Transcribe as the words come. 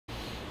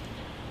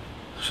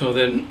So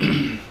then,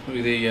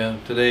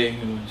 today,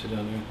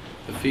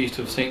 the feast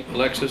of Saint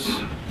Alexis,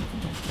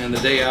 and the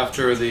day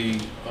after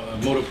the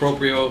Motu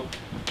Proprio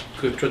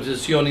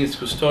Traditionis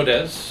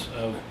Custodes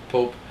of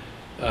Pope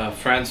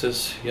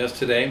Francis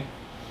yesterday,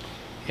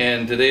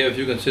 and today a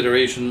few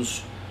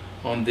considerations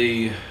on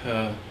the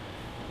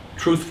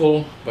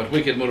truthful but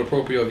wicked Motu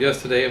Proprio of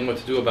yesterday and what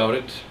to do about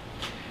it.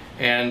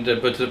 And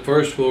but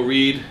first we'll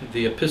read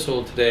the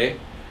epistle today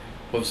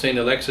of Saint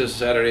Alexis,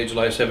 Saturday,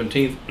 July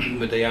 17th,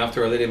 the day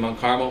after Our Lady of Mount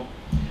Carmel,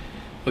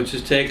 which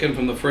is taken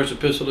from the first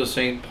epistle of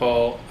Saint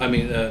Paul,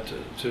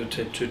 to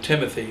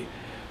Timothy,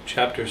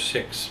 chapter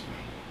 6.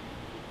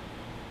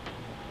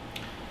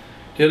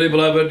 Dearly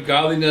beloved,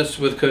 godliness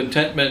with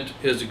contentment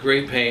is a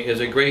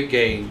great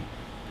gain.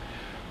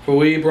 For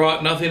we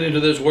brought nothing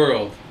into this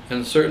world,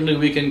 and certainly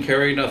we can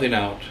carry nothing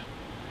out.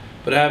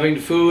 But having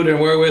food and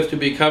wherewith to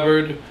be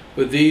covered,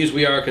 with these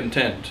we are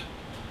content.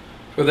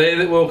 For they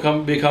that will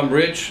become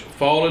rich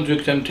fall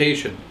into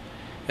temptation,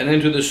 and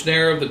into the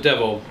snare of the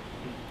devil,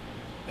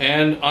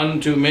 and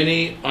unto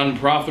many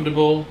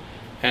unprofitable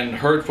and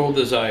hurtful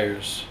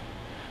desires,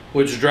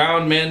 which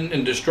drown men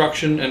in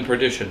destruction and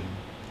perdition.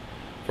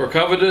 For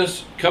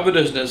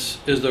covetousness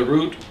is the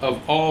root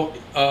of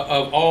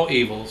all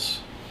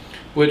evils,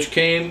 which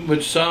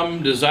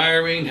some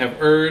desiring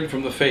have erred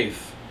from the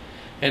faith,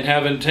 and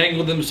have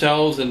entangled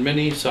themselves in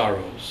many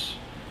sorrows.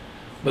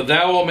 But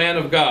thou, O man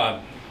of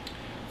God,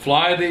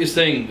 fly these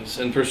things,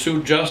 and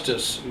pursue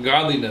justice,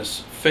 godliness,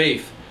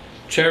 faith,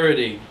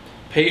 charity,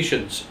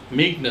 patience,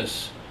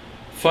 meekness.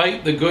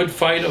 Fight the good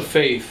fight of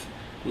faith.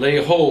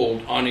 Lay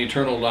hold on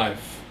eternal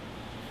life.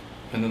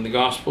 And then the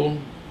Gospel.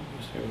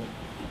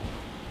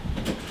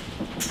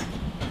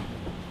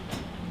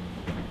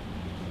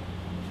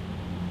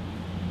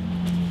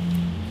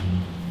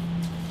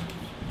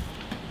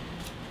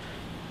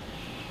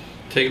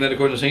 Taking that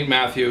according to St.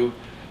 Matthew,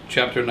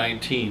 chapter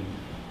 19.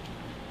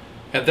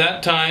 At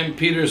that time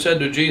Peter said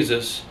to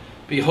Jesus,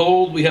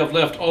 Behold, we have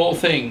left all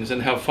things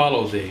and have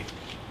followed thee.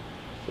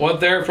 What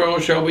therefore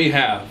shall we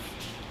have?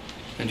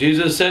 And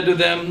Jesus said to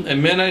them,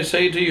 Amen, I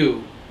say to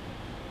you,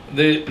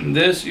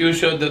 this you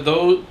should, that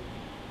though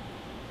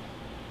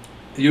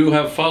you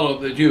have followed,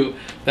 who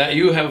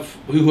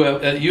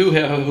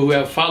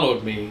have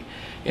followed me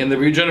in the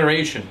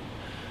regeneration,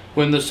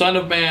 when the Son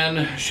of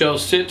Man shall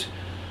sit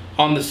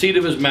on the seat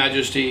of his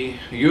majesty,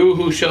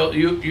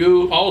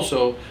 you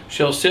also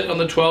shall sit on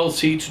the 12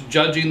 seats,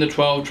 judging the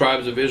 12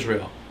 tribes of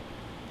Israel.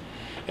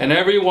 And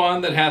every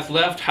one that hath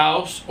left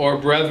house, or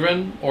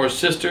brethren, or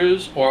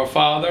sisters, or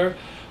father,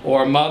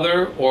 or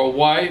mother, or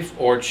wife,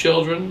 or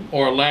children,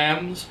 or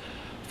lambs,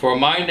 for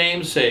my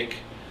name's sake,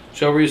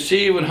 shall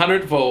receive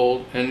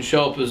 100-fold, and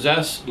shall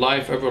possess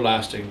life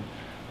everlasting.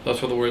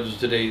 Thus are the words of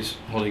today's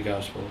Holy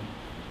Gospel.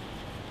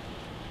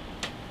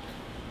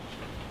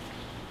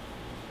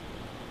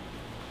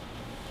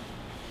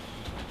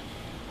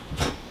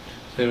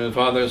 In the name of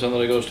the Father, Son, and the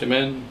Holy Ghost,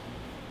 amen.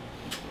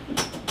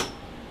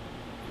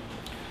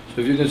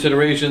 So a few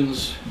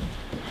considerations.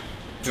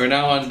 We are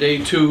now on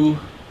day 2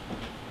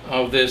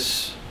 of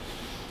this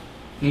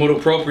Motu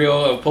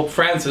Proprio of Pope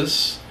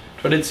Francis,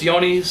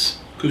 Traditionis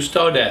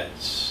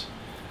Custodes,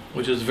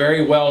 which is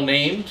very well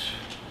named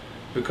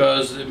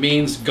because it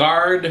means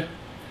the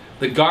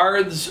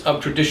guards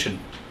of tradition.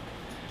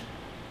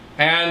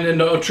 And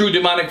in a true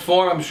demonic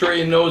form, I'm sure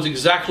he knows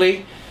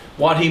exactly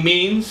what he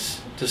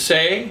means to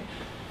say.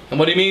 And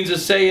what he means to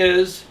say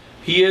is,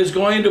 he is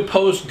going to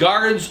post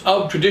guards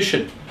of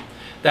tradition.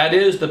 That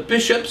is, the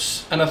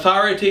bishops and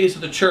authorities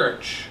of the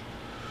church,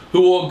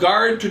 who will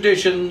guard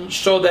tradition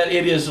so that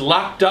it is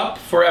locked up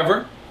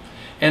forever,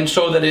 and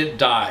so that it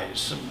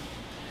dies.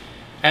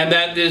 And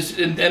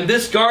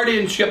this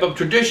guardianship of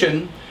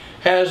tradition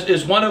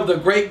is one of the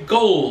great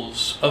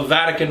goals of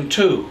Vatican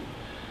II.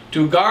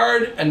 To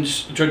guard and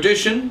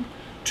tradition,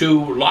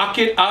 to lock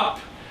it up,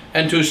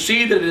 and to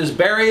see that it is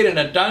buried in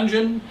a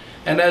dungeon.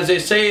 And as they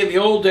say in the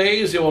old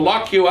days, they will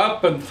lock you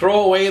up and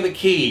throw away the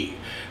key.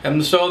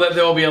 And so that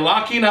there will be a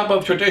locking up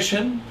of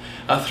tradition,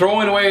 a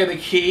throwing away of the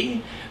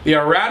key, the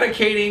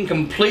eradicating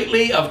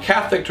completely of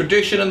Catholic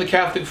tradition and the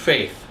Catholic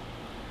faith.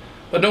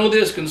 But know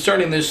this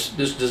concerning this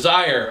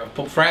desire of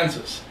Pope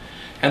Francis,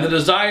 and the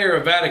desire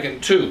of Vatican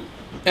II,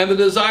 and the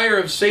desire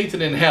of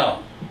Satan in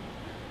hell.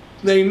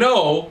 They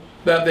know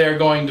that they are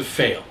going to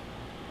fail.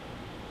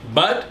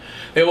 But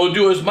they will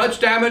do as much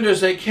damage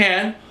as they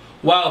can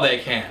while they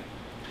can.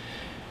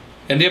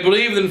 And they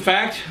believe, in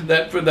fact,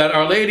 that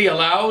Our Lady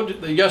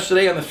allowed,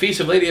 yesterday on the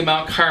Feast of Lady of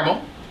Mount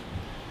Carmel,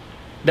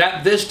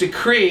 that this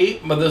decree,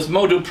 this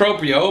Motu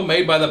Proprio,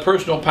 made by the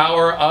personal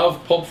power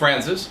of Pope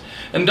Francis,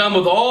 and done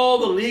with all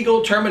the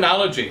legal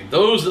terminology.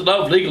 Those that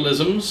love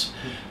legalisms,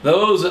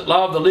 those that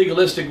love the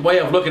legalistic way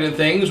of looking at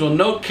things, will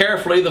note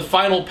carefully the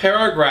final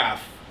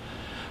paragraph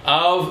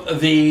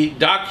of the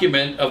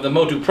document of the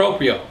Motu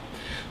Proprio,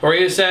 where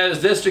he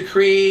says, this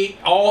decree,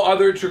 all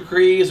other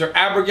decrees are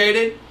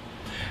abrogated,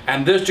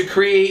 and this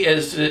decree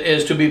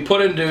is to be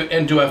put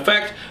into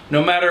effect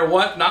no matter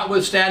what,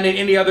 notwithstanding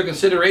any other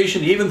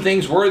consideration, even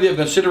things worthy of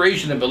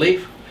consideration and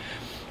belief.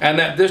 and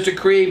that this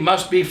decree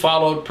must be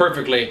followed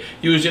perfectly,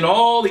 using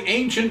all the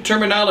ancient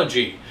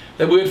terminology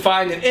that we would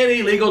find in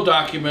any legal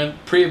document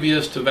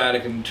previous to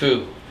Vatican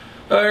II.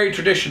 Very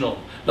traditional.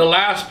 The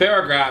last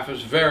paragraph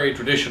is very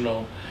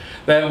traditional.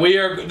 That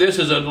this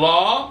is a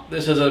law,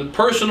 this is a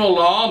personal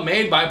law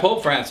made by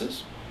Pope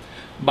Francis,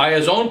 by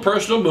his own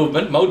personal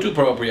movement, Motu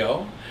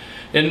Proprio,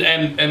 and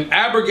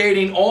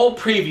abrogating all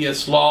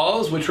previous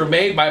laws which were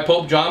made by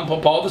Pope John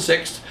Paul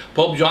VI,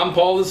 Pope John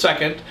Paul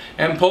II,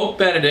 and Pope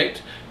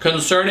Benedict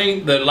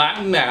concerning the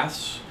Latin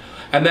Mass,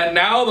 and that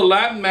now the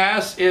Latin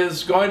Mass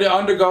is going to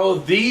undergo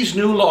these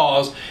new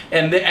laws,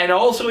 and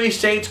also he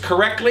states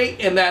correctly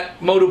in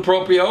that Motu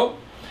Proprio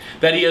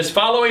that he is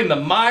following the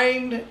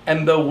mind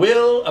and the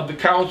will of the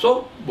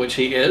Council, which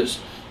he is,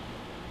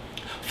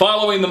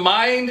 following the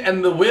mind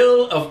and the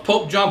will of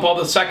Pope John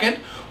Paul II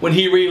when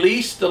he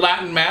released the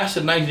Latin Mass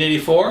in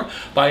 1984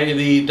 by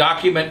the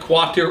document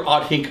Quater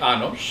ad hinc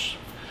annos,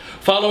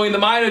 following the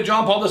mind of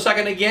John Paul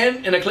II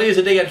again in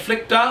Ecclesia Dei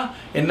Afflicta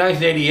in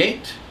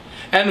 1988,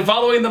 and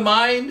following the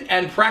mind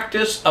and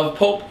practice of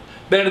Pope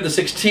Benedict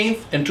XVI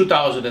in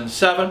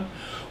 2007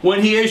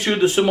 when he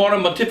issued the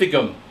Summorum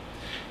Pontificum.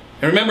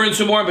 And remember, in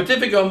Summorum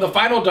Pontificum, the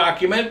final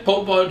document,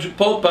 Pope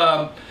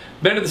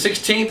Benedict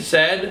XVI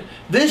said,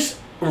 this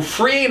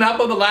freeing up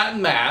of the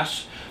Latin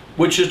Mass,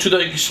 which is to the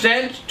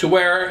extent to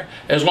where,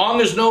 as long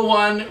as no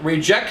one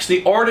rejects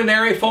the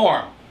ordinary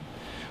form,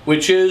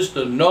 which is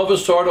the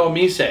Novus Ordo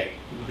Missae,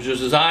 which was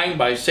designed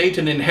by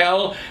Satan in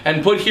hell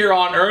and put here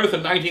on earth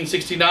in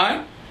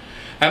 1969,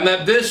 and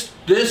that this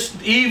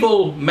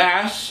evil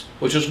Mass,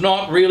 which is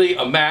not really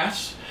a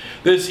Mass,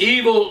 this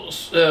evil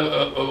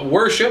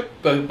worship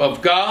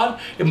of God,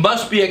 it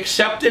must be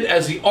accepted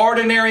as the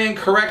ordinary and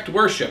correct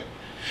worship.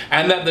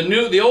 And that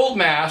the old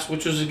Mass,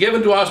 which was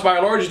given to us by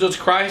our Lord Jesus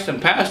Christ and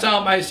passed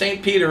down by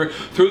St. Peter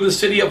through the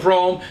city of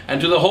Rome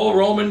and to the whole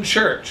Roman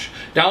Church,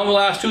 down the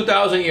last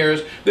 2,000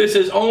 years, this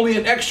is only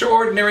an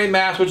extraordinary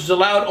Mass which is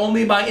allowed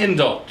only by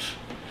indult.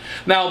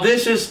 Now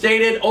this is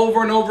stated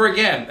over and over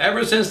again,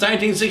 ever since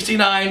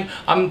 1969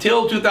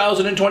 until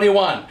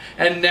 2021,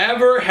 and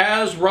never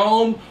has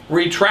Rome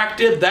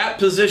retracted that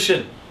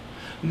position.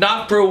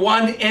 Not for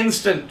one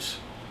instant.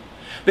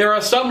 There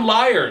are some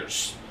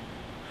liars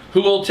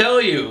who will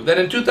tell you that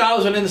in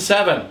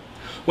 2007,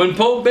 when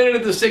Pope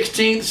Benedict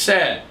XVI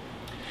said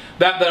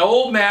that the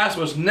old Mass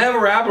was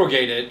never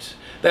abrogated,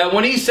 that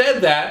when he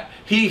said that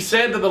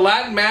the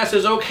Latin Mass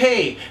is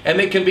okay and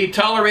it can be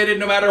tolerated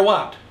no matter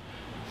what.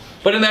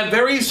 But in that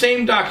very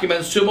same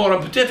document,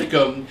 Summorum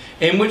Pontificum,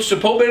 in which the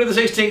Pope Benedict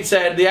XVI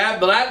said the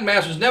Latin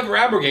Mass was never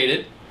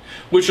abrogated,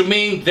 which would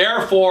mean,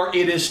 therefore,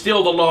 it is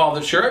still the law of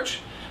the Church,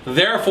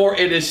 therefore,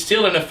 it is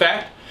still in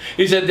effect.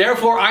 He said,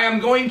 therefore, I am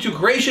going to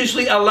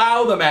graciously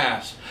allow the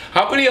Mass.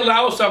 How can he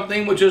allow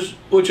something which is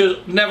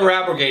never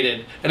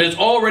abrogated and is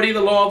already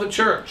the law of the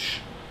Church?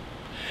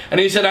 And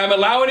he said, I'm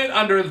allowing it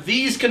under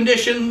these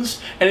conditions,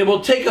 and it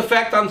will take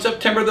effect on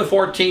September the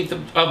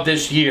 14th of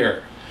this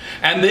year.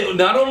 And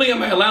not only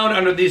am I allowed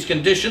under these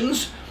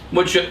conditions,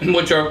 which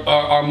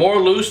are more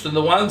loose than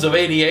the ones of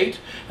 '88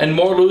 and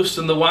more loose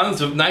than the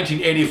ones of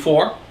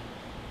 1984,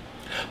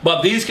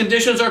 but these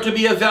conditions are to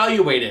be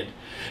evaluated.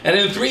 And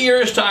in 3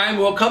 years' time,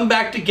 we'll come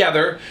back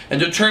together and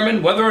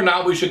determine whether or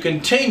not we should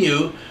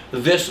continue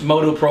this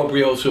Motu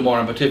Proprio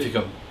Summorum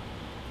Pontificum.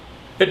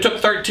 It took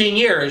 13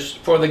 years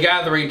for the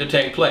gathering to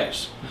take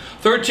place.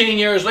 13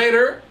 years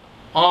later,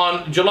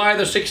 on July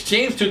the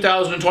 16th,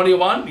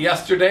 2021,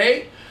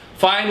 yesterday,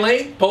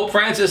 finally, Pope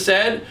Francis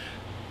said,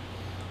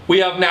 we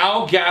have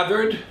now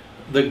gathered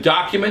the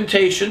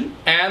documentation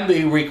and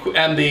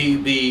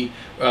the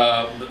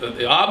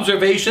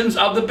observations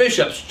of the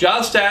bishops,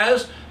 just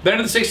as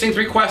Benedict XVI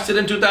requested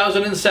in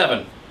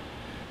 2007.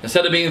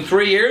 Instead of being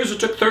 3 years, it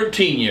took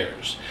 13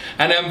 years.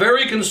 And I'm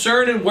very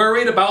concerned and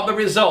worried about the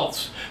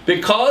results,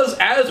 because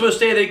as was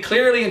stated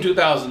clearly in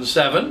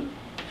 2007,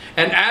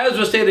 and as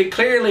was stated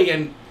clearly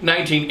in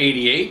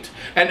 1988,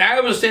 and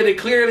as was stated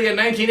clearly in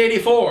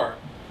 1984,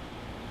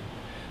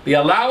 the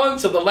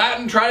allowance of the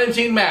Latin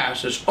Tridentine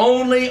Mass is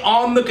only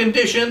on the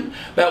condition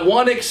that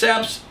one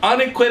accepts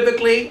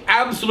unequivocally,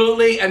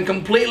 absolutely, and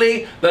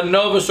completely the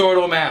Novus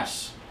Ordo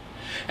Mass,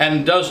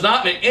 and does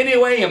not in any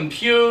way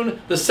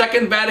impugn the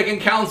Second Vatican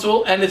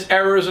Council and its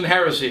errors and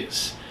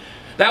heresies.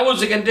 That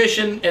was the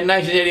condition in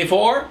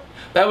 1984,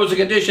 that was the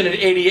condition in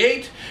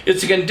 '88,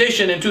 it's a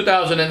condition in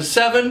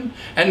 2007,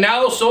 and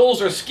now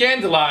souls are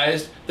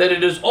scandalized that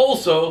it is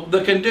also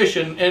the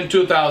condition in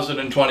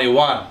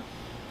 2021.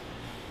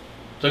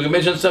 So I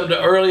mentioned something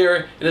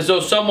earlier, it is as though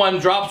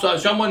someone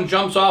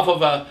jumps off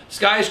of a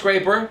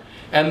skyscraper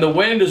and the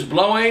wind is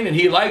blowing and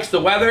he likes the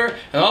weather,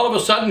 and all of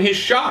a sudden he's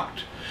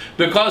shocked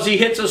because he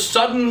hits a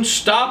sudden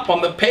stop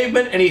on the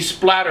pavement and he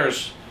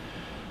splatters.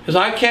 He says,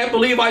 I can't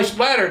believe I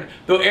splattered.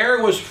 The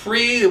air was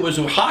free, it was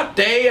a hot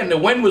day and the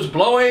wind was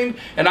blowing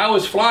and I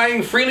was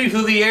flying freely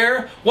through the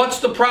air. What's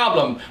the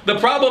problem? The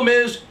problem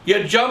is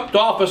you jumped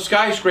off a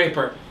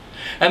skyscraper.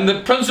 And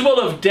the principle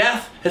of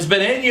death has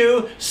been in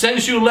you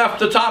since you left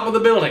the top of the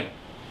building.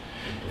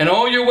 And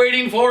all you're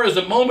waiting for is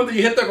the moment that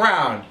you hit the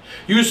ground.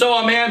 You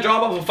saw a man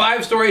drop off a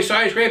 5-story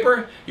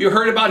skyscraper, you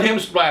heard about him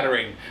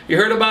splattering. You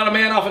heard about a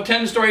man off a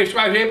 10-story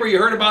skyscraper, you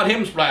heard about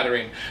him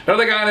splattering.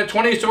 Another guy on a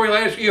 20-story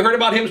ladder, you heard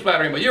about him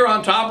splattering. But you're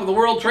on top of the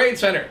World Trade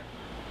Center.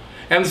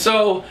 And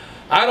so,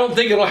 I don't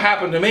think it'll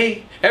happen to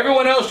me.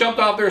 Everyone else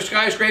jumped off their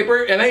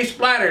skyscraper and they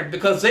splattered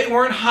because they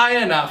weren't high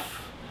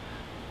enough.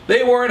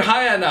 They weren't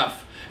high enough.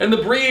 And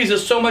the breeze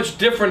is so much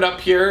different up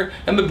here,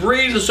 and the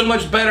breeze is so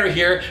much better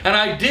here, and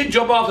I did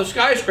jump off the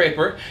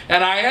skyscraper,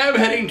 and I am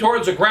heading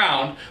towards the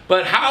ground,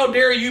 but how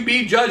dare you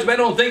be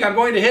judgmental and think I'm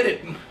going to hit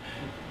it?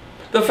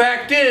 The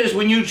fact is,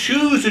 when you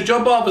choose to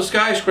jump off a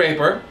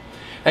skyscraper,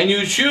 and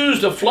you choose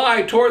to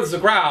fly towards the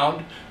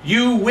ground,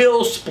 you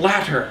will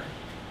splatter.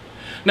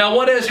 Now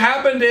what has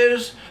happened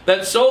is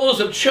that souls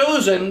have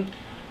chosen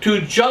to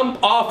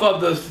jump off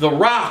of the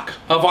rock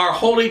of our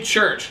holy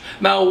church.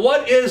 Now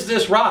what is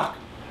this rock?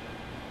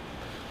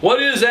 What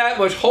is that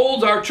which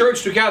holds our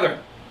church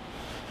together?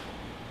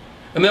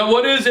 And then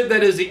what is it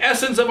that is the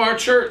essence of our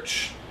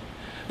church?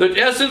 The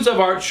essence of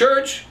our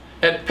church,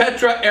 et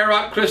Petra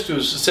erat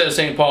Christus, says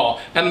St.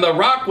 Paul. And the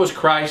rock was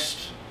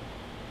Christ.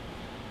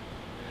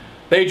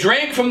 They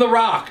drank from the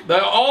rock. They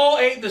all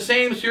ate the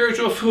same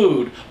spiritual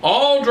food.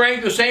 All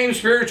drank the same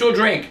spiritual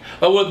drink.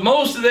 But with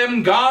most of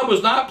them, God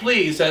was not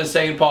pleased, says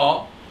St.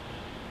 Paul.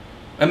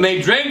 And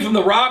they drank from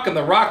the rock, and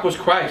the rock was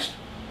Christ.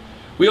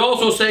 We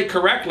also say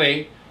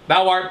correctly,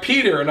 thou art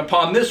Peter, and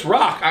upon this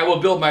rock I will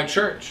build my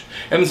church.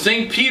 And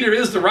St. Peter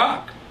is the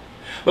rock.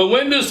 But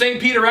when does St.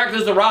 Peter act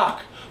as the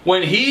rock?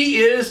 When he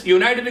is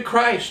united to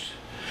Christ.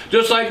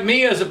 Just like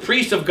me as a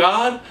priest of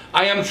God,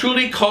 I am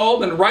truly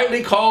called and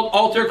rightly called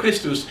Alter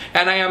Christus.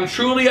 And I am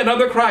truly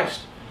another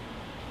Christ.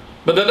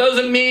 But that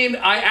doesn't mean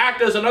I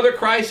act as another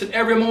Christ in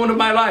every moment of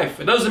my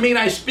life. It doesn't mean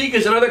I speak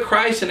as another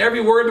Christ in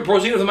every word that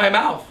proceedeth from my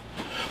mouth.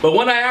 But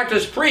when I act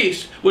as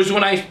priest, which is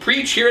when I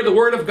preach here the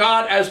Word of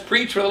God as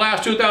preached for the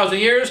last 2,000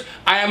 years,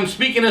 I am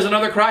speaking as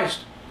another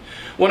Christ.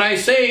 When I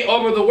say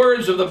over the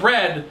words of the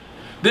bread,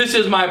 this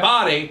is my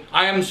body,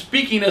 I am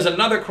speaking as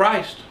another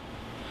Christ.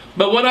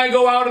 But when I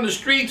go out in the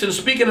streets and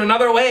speak in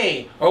another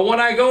way, or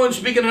when I go and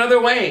speak in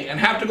another way and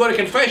have to go to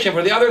confession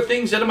for the other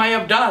things that I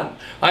have done,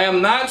 I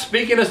am not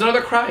speaking as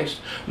another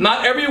Christ.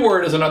 Not every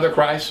word is another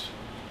Christ.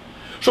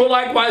 So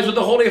likewise with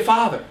the Holy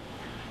Father.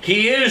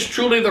 He is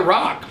truly the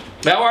rock.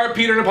 Thou art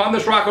Peter, and upon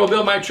this rock I will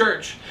build my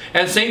church.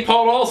 And St.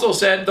 Paul also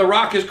said, the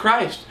rock is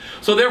Christ.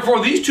 So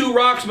therefore these two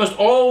rocks must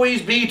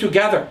always be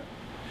together.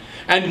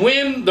 And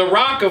when the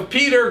rock of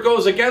Peter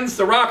goes against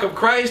the rock of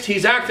Christ,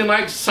 he's acting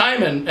like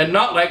Simon and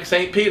not like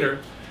St. Peter.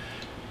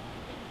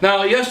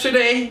 Now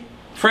yesterday,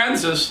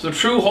 Francis, the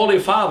true Holy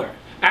Father,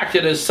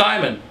 acted as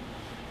Simon.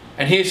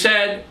 And he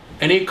said,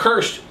 and he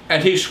cursed,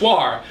 and he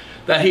swore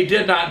that he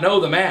did not know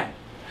the man.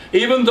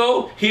 Even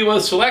though he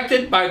was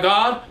selected by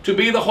God to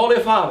be the Holy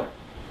Father.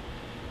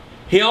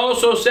 He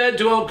also said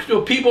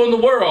to people in the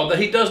world that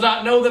he does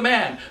not know the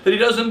man, that he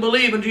doesn't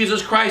believe in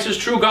Jesus Christ as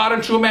true God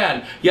and true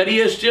man, yet he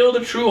is still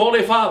the true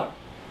Holy Father.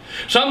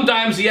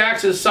 Sometimes he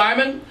acts as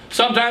Simon,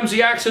 sometimes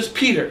he acts as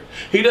Peter.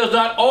 He does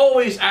not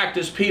always act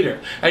as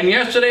Peter. And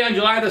yesterday on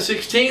July the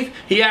 16th,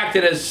 he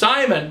acted as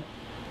Simon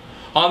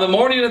on the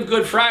morning of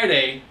Good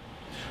Friday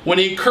when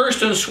he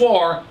cursed and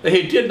swore that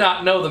he did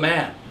not know the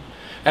man.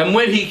 And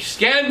when he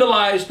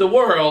scandalized the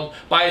world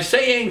by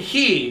saying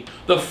he,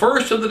 the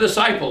first of the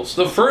disciples,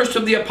 the first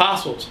of the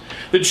apostles,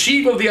 the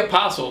chief of the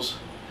apostles,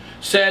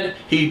 said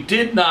he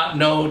did not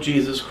know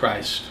Jesus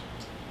Christ.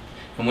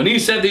 And when he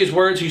said these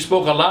words, he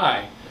spoke a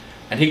lie,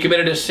 and he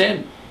committed a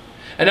sin.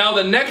 And now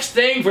the next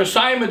thing for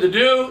Simon to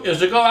do is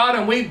to go out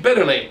and weep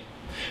bitterly.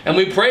 And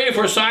we pray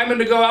for Simon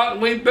to go out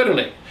and weep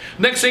bitterly.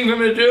 Next thing for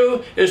him to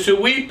do is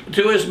to weep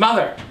to his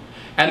mother,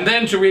 and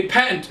then to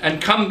repent and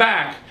come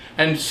back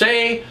and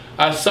say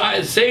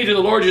to the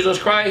Lord Jesus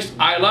Christ,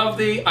 I love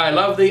thee, I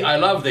love thee, I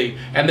love thee.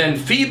 And then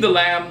feed the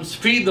lambs,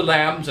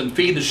 and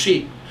feed the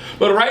sheep.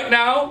 But right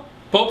now,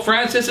 Pope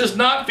Francis is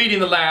not feeding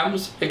the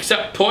lambs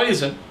except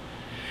poison.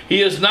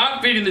 He is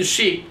not feeding the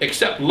sheep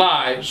except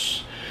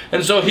lies.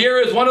 And so here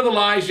is one of the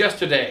lies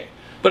yesterday.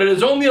 But it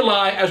is only a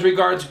lie as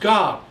regards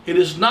God. It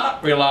is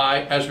not a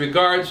lie as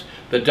regards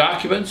the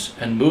documents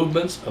and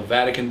movements of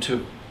Vatican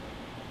II.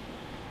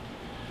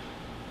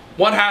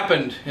 What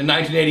happened in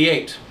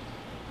 1988?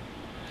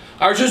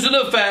 Archbishop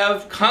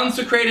Lefebvre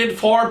consecrated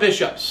 4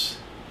 bishops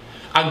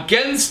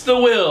against the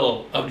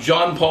will of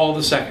John Paul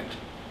II.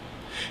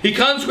 He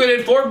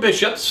consecrated 4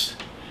 bishops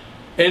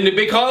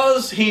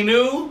because he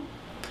knew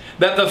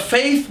that the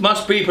faith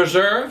must be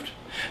preserved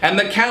and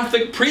the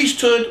Catholic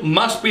priesthood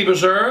must be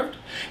preserved,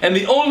 and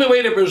the only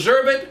way to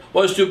preserve it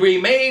was to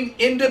remain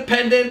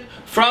independent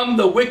from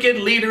the wicked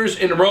leaders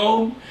in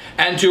Rome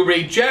and to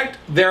reject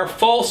their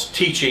false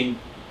teaching.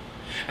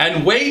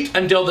 And wait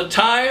until the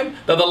time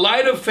that the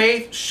light of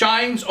faith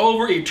shines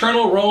over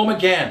eternal Rome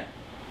again.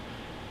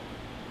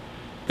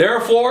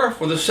 Therefore,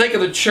 for the sake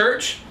of the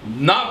church,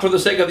 not for the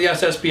sake of the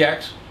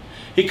SSPX,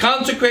 he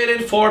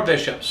consecrated 4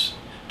 bishops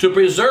to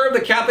preserve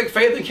the Catholic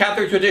faith and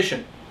Catholic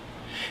tradition.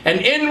 And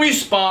in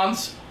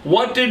response,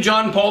 what did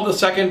John Paul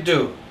II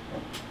do?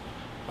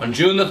 On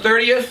June the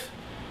 30th,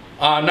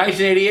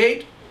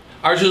 1988,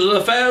 Archbishop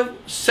Lefebvre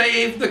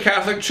saved the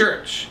Catholic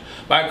Church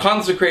by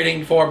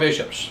consecrating 4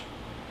 bishops.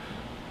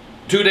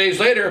 2 days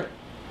later,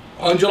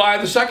 on July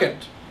the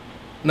 2nd,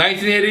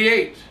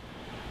 1988,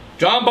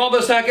 John Paul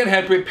II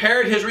had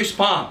prepared his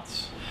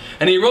response,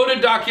 and he wrote a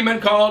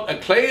document called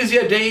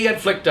Ecclesia Dei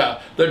Afflicta,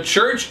 the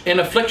Church in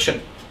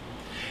Affliction.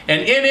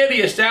 And in it,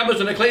 he established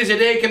an Ecclesia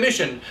Dei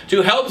Commission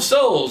to help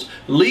souls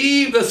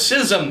leave the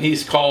schism,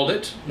 he's called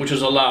it, which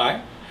is a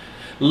lie,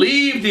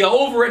 leave the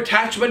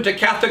over-attachment to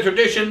Catholic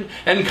tradition,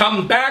 and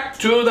come back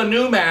to the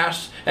new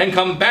Mass, and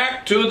come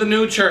back to the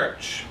new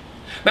Church.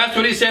 That's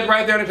what he said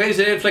right there in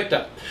Ecclesia Dei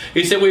Afflicta.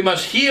 He said we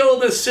must heal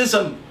the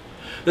schism.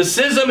 The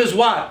schism is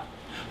what?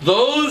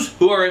 Those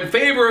who are in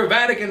favor of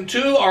Vatican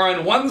II are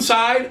on one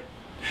side,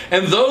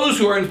 and those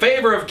who are in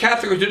favor of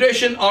Catholic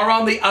tradition are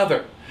on the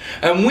other.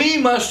 And we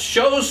must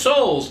show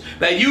souls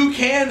that you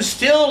can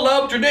still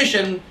love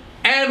tradition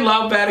and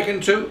love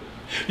Vatican II.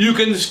 You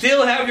can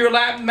still have your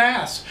Latin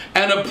Mass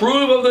and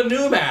approve of the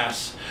new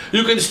Mass.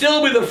 You can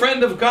still be the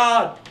friend of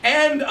God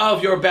and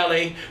of your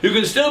belly. You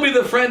can still be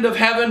the friend of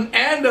heaven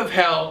and of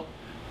hell.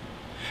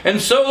 And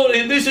so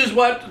this is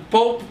what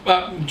Pope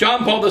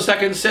John Paul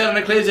II said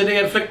in Ecclesia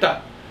Dei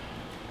Afflicta.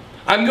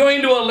 I'm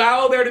going to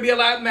allow there to be a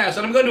Latin Mass,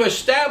 and I'm going to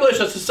establish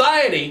a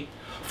society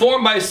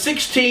formed by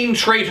 16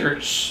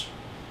 traitors,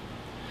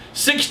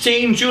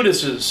 16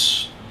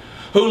 Judases,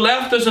 who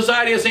left the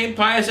Society of St.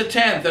 Pius X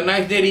in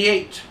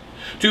 1988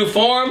 to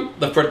form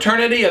the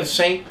Fraternity of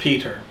St.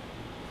 Peter.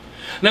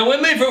 Now,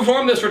 when they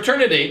formed this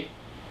fraternity,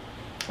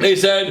 they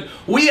said,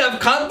 we have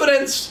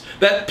confidence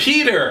that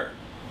Peter,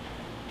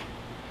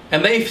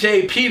 and they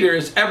say Peter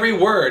is every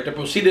word that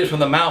proceeded from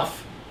the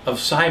mouth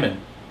of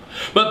Simon.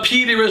 But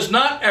Peter is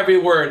not every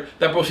word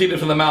that proceeded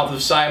from the mouth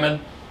of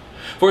Simon.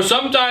 For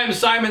sometimes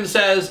Simon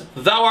says,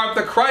 thou art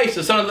the Christ,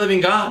 the Son of the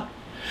living God.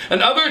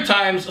 And other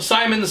times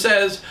Simon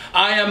says,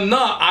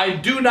 I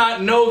do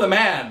not know the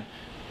man.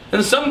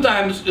 And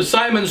sometimes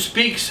Simon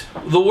speaks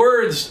the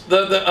words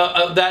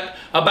that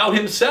about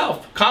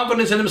himself,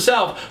 confidence in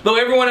himself. Though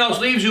everyone else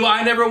leaves you,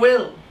 I never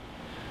will.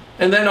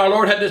 And then our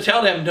Lord had to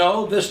tell him,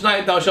 no, this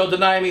night thou shalt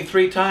deny me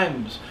 3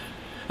 times.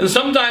 And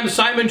sometimes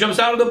Simon jumps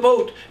out of the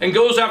boat and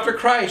goes after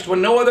Christ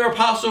when no other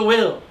apostle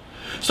will.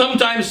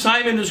 Sometimes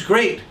Simon is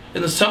great,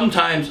 and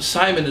sometimes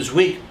Simon is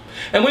weak.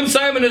 And when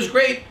Simon is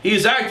great,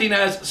 he's acting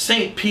as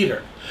St.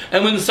 Peter.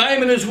 And when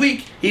Simon is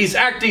weak, he's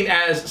acting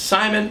as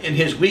Simon in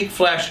his weak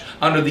flesh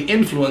under the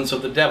influence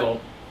of the devil.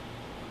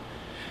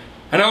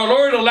 And our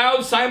Lord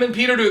allowed Simon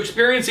Peter to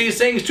experience these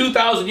things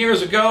 2,000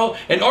 years ago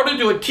in order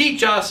to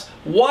teach us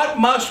what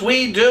must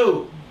we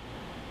do.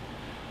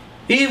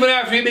 Even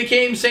after he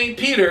became St.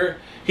 Peter,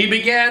 he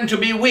began to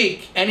be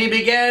weak, and he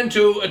began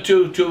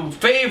to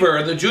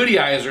favor the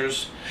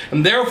Judaizers.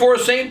 And therefore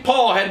St.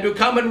 Paul had to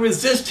come and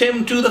resist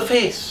him to the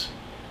face.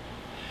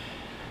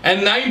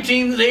 In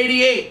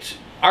 1988,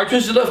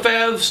 Archbishop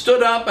Lefebvre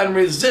stood up and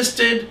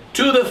resisted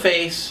to the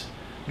face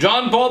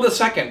John Paul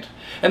II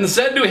and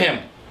said to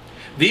him,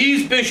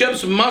 these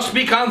bishops must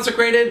be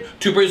consecrated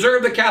to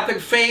preserve the Catholic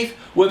faith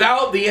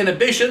without the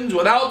inhibitions,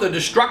 without the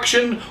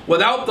destruction,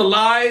 without the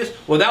lies,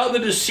 without the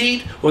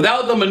deceit,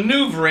 without the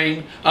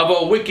maneuvering of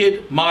a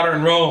wicked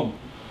modern Rome.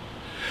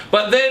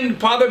 But then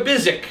Father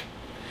Bizek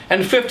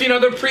and 15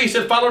 other priests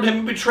that followed him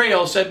in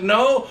betrayal said,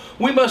 no,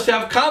 we must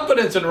have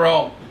confidence in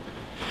Rome.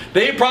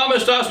 They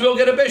promised us we'll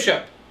get a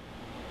bishop.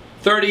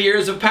 30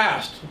 years have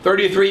passed.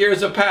 33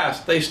 years have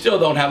passed. They still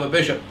don't have a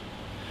bishop.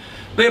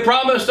 They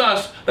promised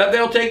us that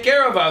they'll take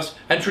care of us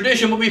and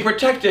tradition will be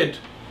protected.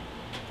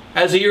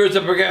 As the years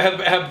have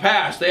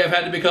passed, they have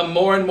had to become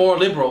more and more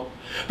liberal.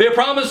 They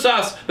promised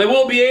us that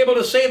we'll be able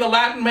to say the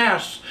Latin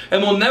Mass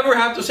and we'll never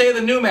have to say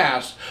the new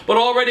Mass. But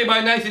already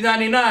by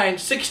 1999,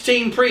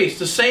 16 priests,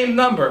 the same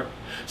number,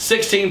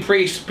 16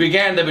 priests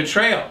began the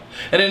betrayal.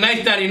 And in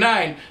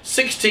 1999,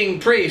 16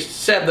 priests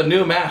said the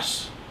new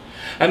Mass.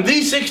 And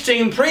these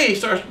 16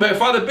 priests,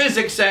 Father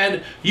Bizek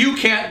said, you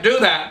can't do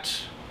that.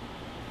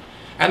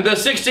 And the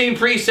 16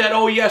 priests said,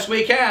 oh yes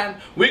we can.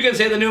 We can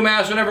say the new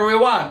Mass whenever we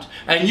want.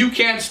 And you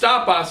can't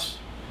stop us.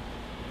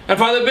 And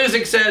Father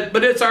Bizek said,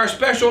 but it's our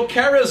special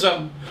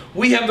charism.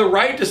 We have the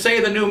right to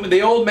say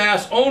the old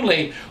Mass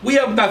only. We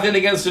have nothing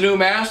against the new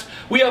Mass.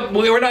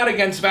 We're not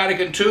against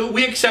Vatican II.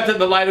 We accepted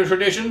the light of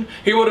tradition.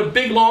 He wrote a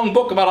big long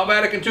book about how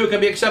Vatican II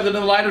can be accepted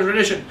in the light of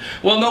tradition.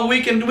 Well, no,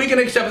 we can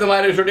accept the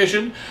light of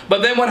tradition.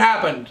 But then what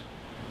happened?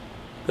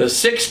 The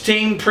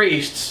 16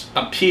 priests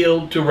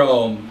appealed to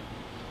Rome.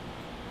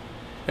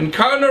 And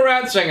Cardinal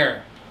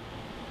Ratzinger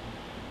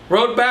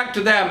wrote back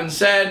to them and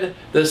said,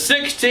 the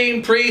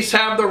 16 priests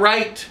have the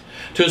right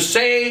to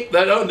say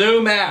the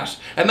new Mass.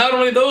 And not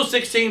only those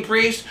 16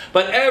 priests,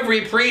 but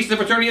every priest in the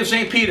Fraternity of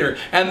St. Peter.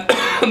 And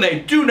they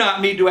do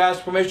not need to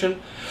ask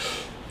permission.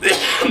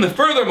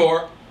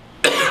 Furthermore,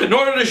 in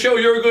order to show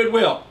your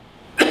goodwill,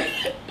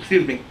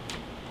 excuse me,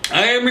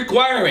 I am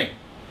requiring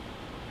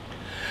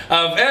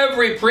of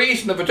every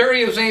priest in the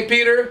Fraternity of St.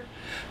 Peter,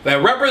 the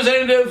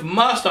representative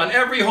must on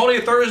every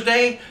Holy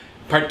Thursday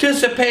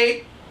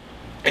participate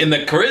in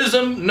the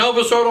Charism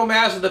Novus Ordo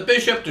Mass of the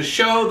bishop to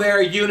show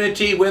their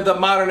unity with the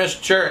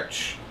modernist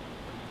church.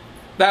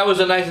 That was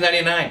in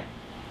 1999.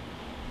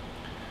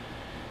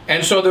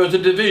 And so there was a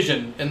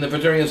division in the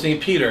Fraternity of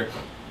St. Peter.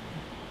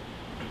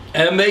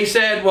 And they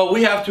said, well,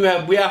 we have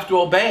to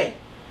obey.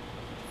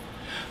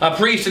 A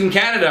priest in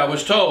Canada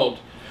was told,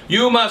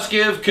 you must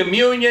give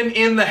communion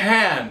in the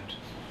hand.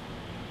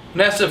 And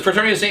that's the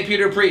Fraternity of St.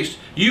 Peter priest.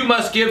 You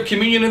must give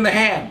communion in the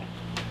hand.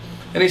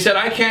 And he said,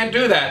 I can't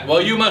do that.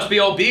 Well, you must be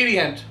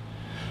obedient.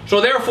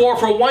 So therefore,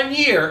 for 1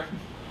 year,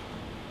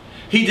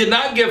 he did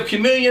not give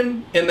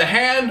communion in the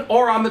hand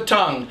or on the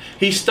tongue.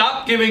 He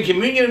stopped giving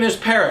communion in his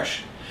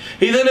parish.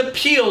 He then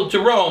appealed to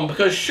Rome,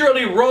 because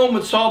surely Rome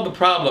would solve the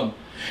problem.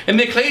 And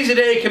the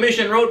Ecclesiae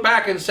Commission wrote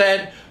back and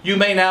said, you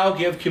may now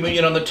give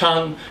communion on the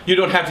tongue. You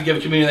don't have to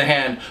give communion in the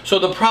hand. So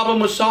the problem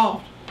was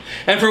solved.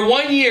 And for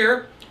 1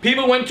 year,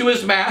 people went to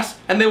his Mass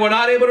and they were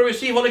not able to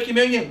receive Holy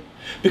Communion,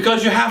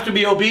 because you have to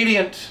be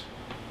obedient.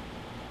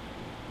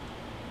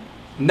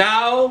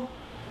 Now,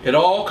 it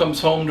all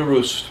comes home to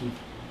roost.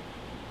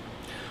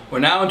 We're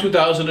now in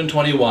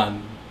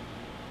 2021.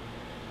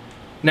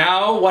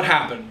 Now, what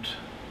happened?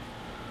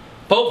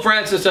 Pope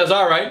Francis says,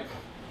 all right,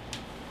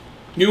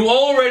 you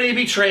already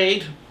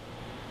betrayed.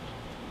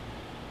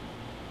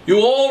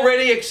 You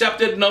already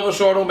accepted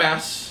Novus Ordo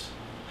Mass.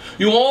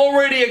 You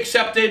already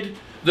accepted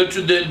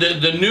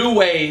the new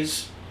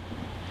ways.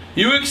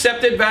 You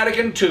accepted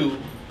Vatican II.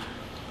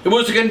 It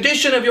was a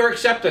condition of your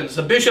acceptance.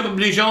 The Bishop of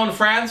Dijon,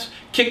 France,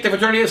 kicked the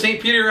Fraternity of St.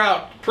 Peter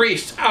out,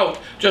 priests out,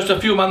 just a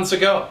few months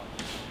ago.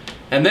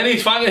 And then he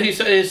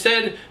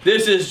said,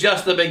 this is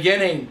just the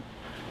beginning.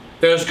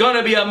 There's going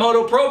to be a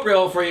Motu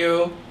Proprio for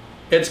you.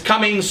 It's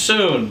coming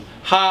soon.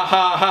 Ha,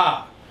 ha,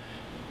 ha.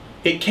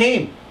 It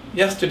came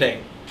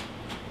yesterday.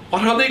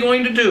 What are they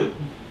going to do?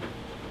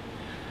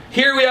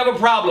 Here we have a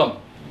problem.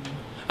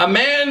 A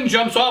man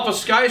jumps off a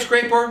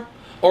skyscraper,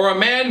 or a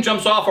man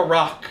jumps off a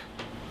rock.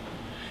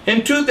 In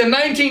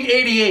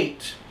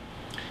 1988,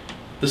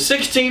 the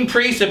 16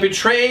 priests that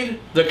betrayed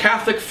the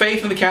Catholic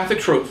faith and the Catholic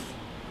truth,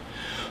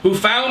 who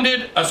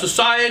founded a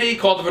society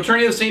called the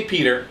Fraternity of St.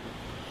 Peter,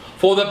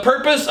 for the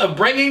purpose of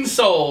bringing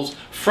souls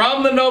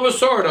from the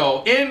Novus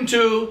Ordo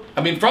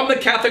from the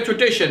Catholic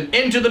tradition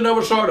into the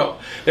Novus Ordo.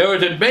 They were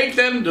to make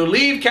them to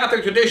leave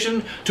Catholic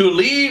tradition, to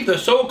leave the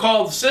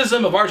so-called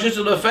schism of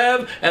Archbishop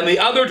Lefebvre and the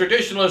other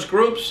traditionalist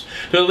groups,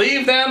 to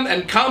leave them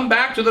and come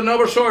back to the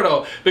Novus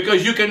Ordo,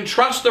 because you can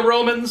trust the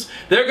Romans.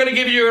 They're going to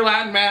give you your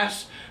Latin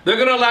Mass. They're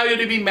going to allow you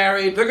to be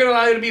married. They're going to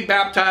allow you to be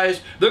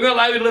baptized. They're going to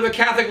allow you to live a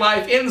Catholic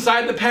life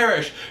inside the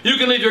parish. You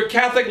can live your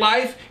Catholic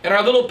life in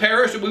our little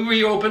parish that we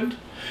reopened.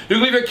 You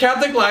can live your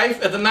Catholic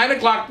life at the 9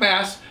 o'clock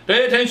Mass.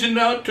 Pay attention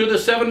to the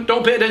 7.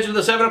 Don't pay attention to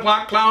the 7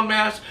 o'clock clown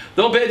Mass.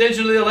 Don't pay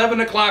attention to the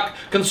 11 o'clock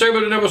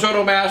conservative Novus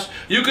Ordo Mass.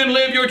 You can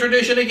live your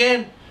tradition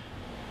again.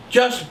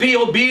 Just be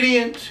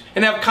obedient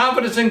and have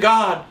confidence in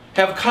God.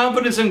 Have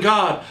confidence in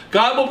God.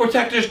 God will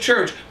protect His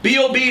church. Be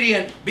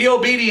obedient. Be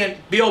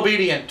obedient. Be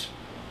obedient.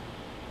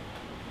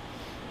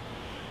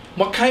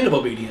 What kind of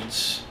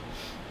obedience?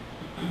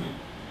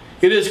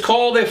 It is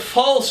called a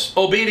false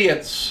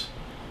obedience.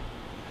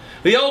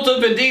 The Alta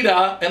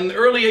Vendita in the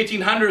early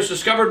 1800s,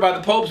 discovered by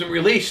the popes and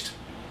released,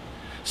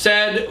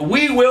 said,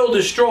 we will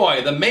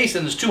destroy the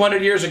Masons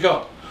 200 years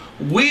ago.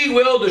 We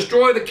will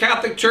destroy the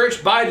Catholic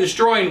Church by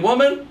destroying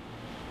woman,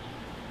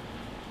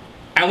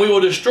 and we will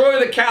destroy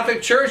the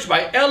Catholic Church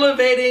by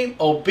elevating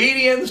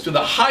obedience to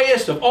the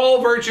highest of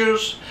all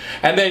virtues,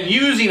 and then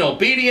using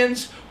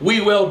obedience,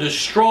 we will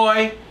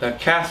destroy the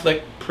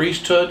Catholic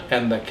priesthood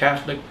and the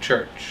Catholic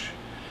Church.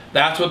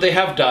 That's what they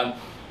have done.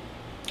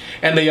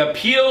 And they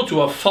appeal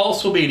to a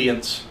false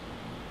obedience.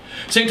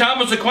 St.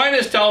 Thomas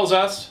Aquinas tells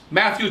us,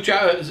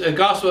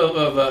 Gospel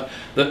of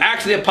the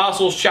Acts of the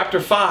Apostles, chapter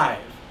 5,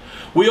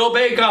 we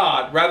obey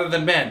God rather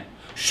than men.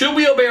 Should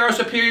we obey our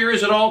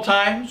superiors at all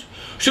times?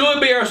 Should we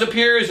obey our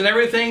superiors in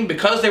everything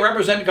because they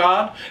represent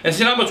God? And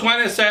St. Thomas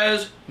Aquinas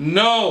says,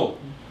 no.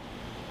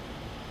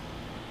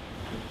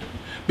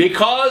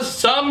 Because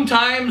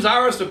sometimes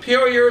our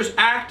superiors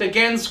act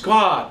against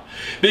God.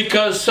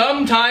 Because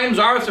sometimes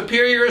our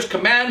superiors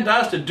command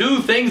us to do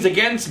things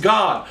against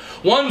God.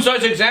 One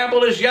such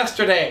example is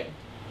yesterday.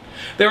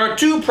 There are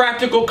 2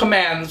 practical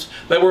commands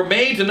that were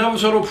made to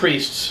Novus Ordo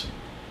priests.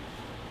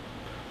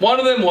 One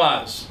of them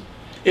was,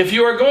 if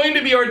you are going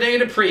to be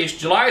ordained a priest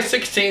July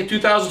 16,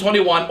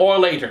 2021 or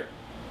later,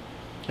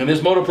 in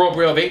this Motu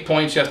Proprio of 8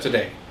 points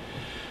yesterday,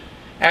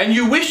 and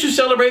you wish to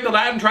celebrate the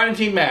Latin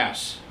Tridentine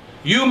Mass,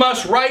 you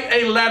must write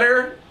a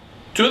letter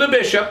to the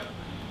bishop,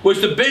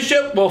 which the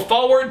bishop will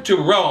forward to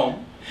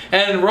Rome,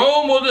 and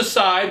Rome will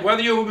decide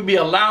whether you will be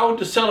allowed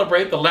to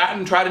celebrate the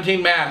Latin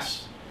Tridentine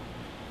Mass.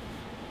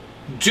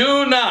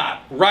 Do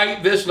not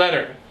write this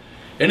letter.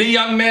 Any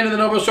young men in the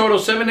Novus Ordo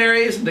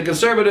seminaries, and the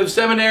conservative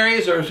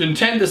seminaries, or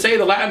intend to say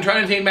the Latin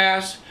Tridentine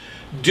Mass,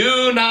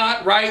 do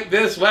not write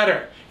this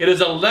letter. It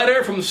is a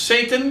letter from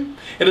Satan.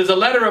 It is a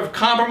letter of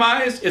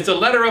compromise. It's a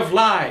letter of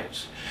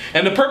lies.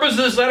 And the purpose of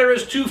this letter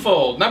is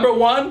twofold. Number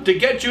one, to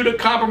get you to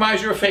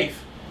compromise your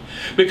faith.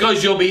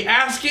 Because you'll be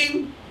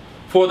asking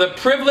for the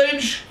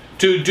privilege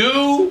to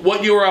do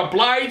what you are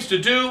obliged to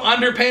do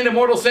under pain of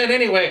mortal sin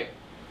anyway.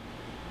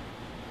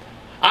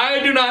 I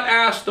do not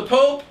ask the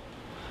Pope.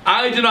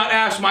 I do not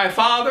ask my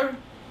father.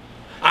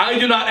 I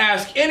do not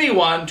ask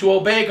anyone to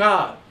obey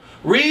God.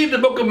 Read the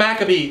book of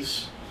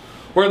Maccabees,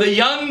 where the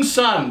young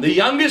son, the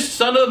youngest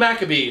son of the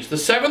Maccabees, the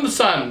seventh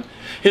son,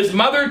 his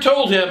mother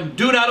told him,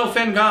 do not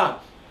offend God.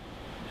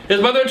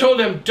 His mother told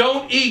him,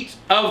 don't eat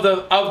of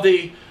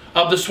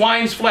the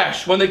swine's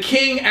flesh. When the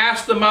king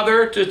asked the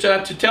mother to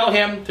tell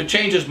him to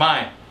change his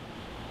mind,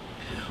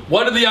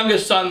 what did the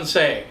youngest son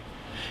say?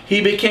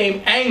 He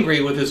became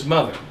angry with his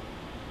mother.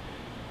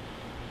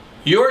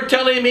 You're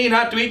telling me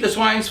not to eat the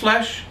swine's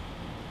flesh?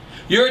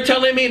 You're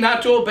telling me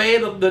not to obey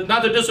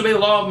not to disobey the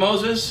law of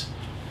Moses?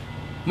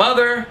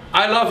 Mother,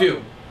 I love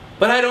you,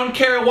 but I don't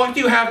care what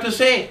you have to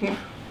say.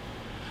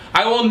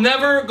 I will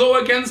never go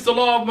against the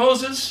law of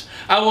Moses.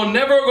 I will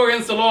never go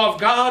against the law of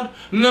God,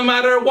 no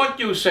matter what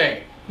you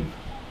say.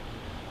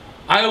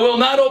 I will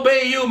not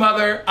obey you,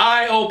 mother.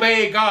 I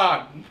obey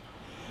God.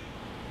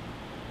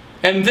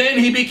 And then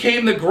he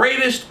became the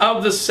greatest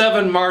of the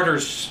 7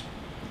 martyrs.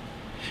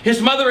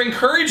 His mother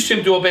encouraged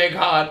him to obey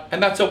God,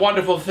 and that's a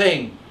wonderful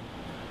thing.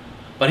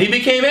 But he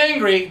became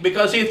angry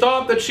because he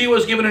thought that she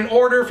was given an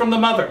order from the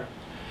mother,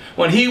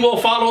 when he will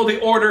follow the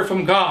order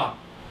from God.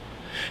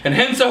 And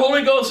hence the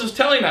Holy Ghost is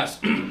telling us,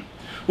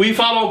 we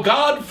follow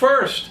God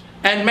first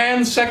and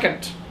man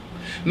second.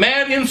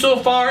 Man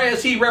insofar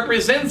as he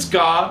represents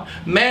God,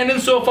 man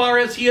insofar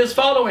as he is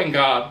following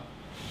God.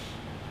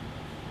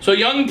 So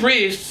young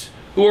priests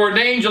who were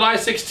ordained July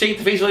 16th,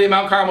 the Feast of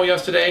Mount Carmel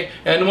yesterday,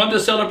 and want to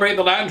celebrate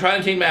the Latin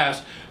Tridentine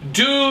Mass,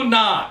 do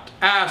not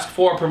ask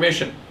for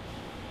permission.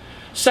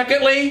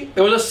 Secondly,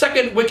 there was a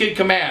second wicked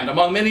command,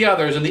 among many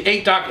others, in the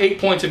 8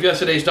 points of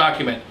yesterday's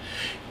document.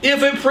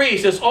 If a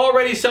priest is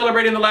already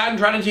celebrating the Latin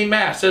Tridentine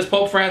Mass, says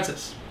Pope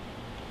Francis,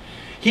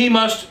 he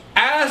must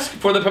ask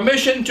for the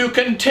permission to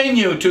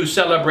continue to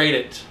celebrate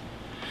it.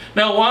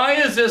 Now, why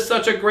is this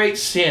such a great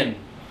sin?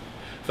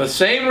 For the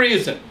same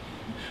reason.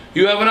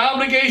 You have an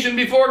obligation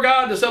before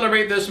God to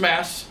celebrate this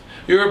Mass.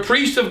 You're a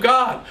priest of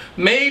God,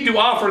 made to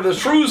offer the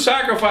true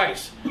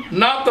sacrifice,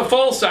 not the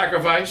false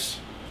sacrifice.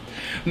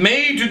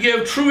 Made to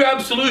give true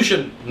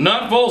absolution,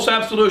 not false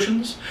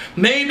absolutions.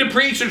 Made to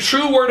preach the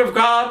true word of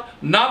God,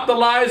 not the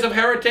lies of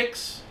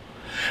heretics.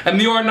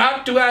 And you are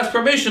not to ask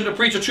permission to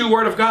preach the true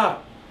word of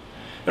God.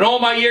 In all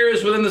my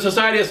years within the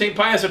Society of St.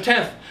 Pius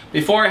X,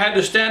 before I had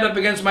to stand up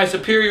against my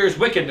superior's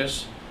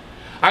wickedness,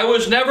 I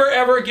was never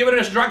ever given an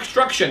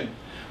instruction,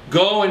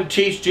 go and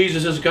teach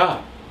Jesus is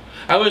God.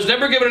 I was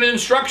never given an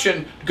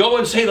instruction, go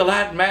and say the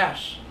Latin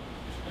Mass.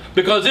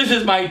 Because this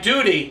is my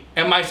duty,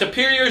 and my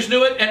superiors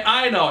knew it, and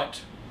I know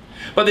it.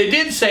 But they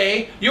did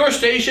say, you're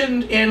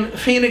stationed in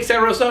Phoenix,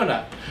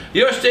 Arizona.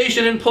 You're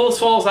stationed in Post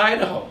Falls,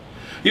 Idaho.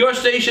 You're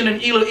stationed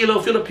in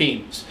Iloilo,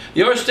 Philippines.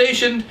 You're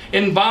stationed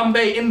in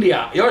Bombay,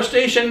 India. You're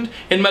stationed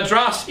in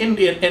Madras,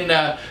 India, in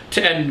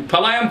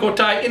Palayam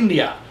Kotai,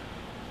 India.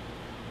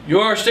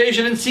 You're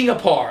stationed in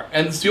Singapore,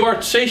 and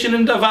you're stationed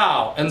in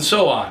Davao, and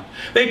so on.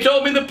 They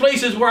told me the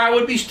places where I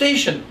would be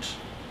stationed.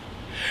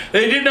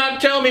 They did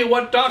not tell me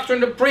what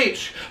doctrine to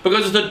preach,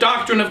 because it's the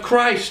doctrine of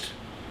Christ.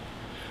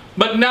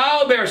 But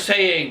now they're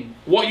saying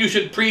what you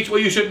should preach,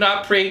 what you should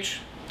not preach.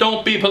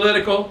 Don't be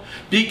political.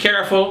 Be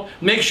careful.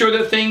 Make sure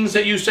the things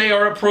that you say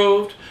are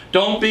approved.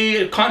 Don't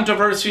be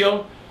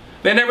controversial.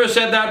 They never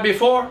said that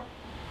before.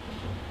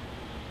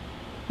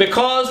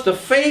 Because the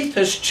faith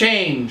has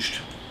changed.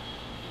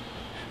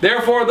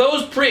 Therefore,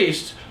 those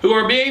priests who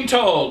are being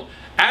told,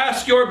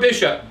 ask your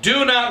bishop.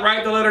 Do not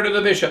write the letter to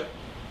the bishop.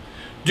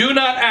 Do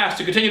not ask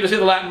to continue to say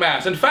the Latin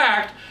Mass. In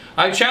fact,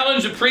 I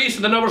challenge the priest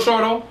in the Noble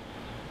Sordo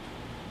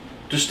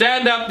to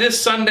stand up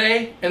this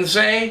Sunday and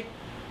say,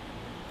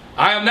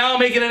 I am now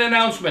making an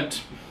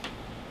announcement.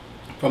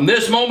 From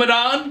this moment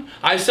on,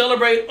 I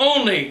celebrate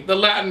only the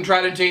Latin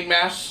Tridentine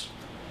Mass.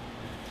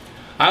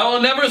 I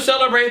will never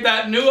celebrate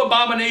that new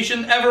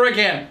abomination ever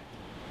again.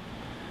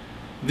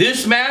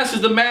 This Mass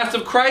is the Mass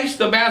of Christ,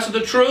 the Mass of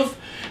the truth,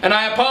 and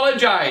I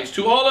apologize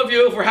to all of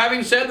you for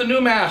having said the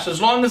new Mass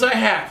as long as I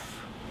have.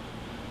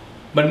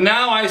 But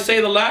now I say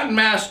the Latin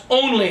Mass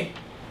only.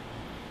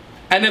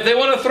 And if they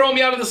want to throw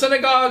me out of the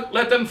synagogue,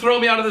 let them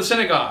throw me out of the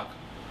synagogue.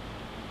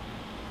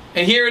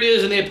 And here it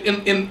is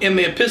in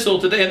the epistle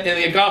today,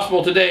 in the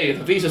gospel today,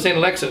 the feast of St.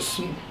 Alexis.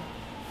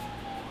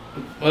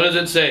 What does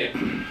it say?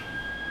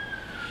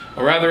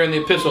 Or rather in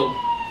the epistle,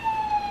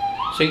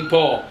 St.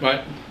 Paul,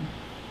 right?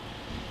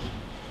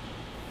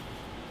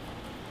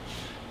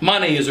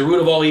 Money is the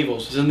root of all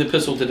evils. It's in the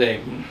epistle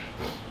today.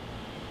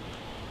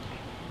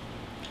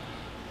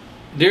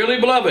 Dearly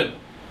beloved,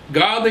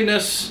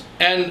 godliness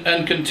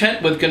and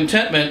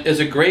contentment is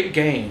a great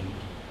gain.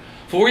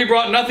 For we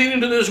brought nothing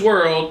into this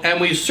world,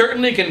 and we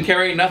certainly can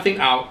carry nothing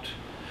out.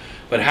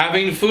 But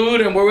having food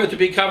and wherewith to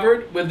be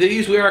covered, with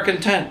these we are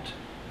content.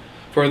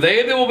 For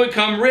they that will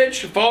become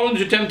rich fall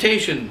into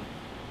temptation,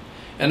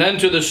 and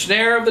unto the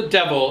snare of the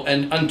devil,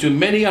 and unto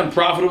many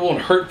unprofitable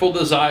and hurtful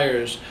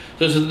desires.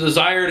 There's the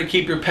desire to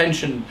keep your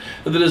pension,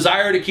 the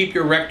desire to keep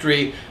your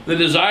rectory, the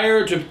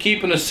desire to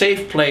keep in a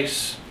safe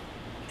place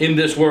in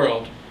this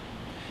world,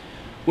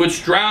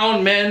 which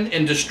drown men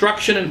in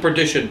destruction and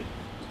perdition.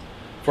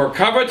 For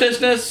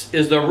covetousness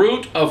is the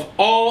root of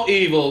all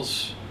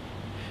evils.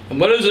 And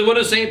what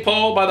does St.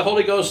 Paul by the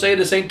Holy Ghost say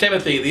to St.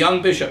 Timothy, the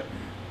young bishop?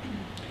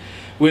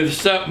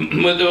 With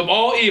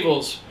all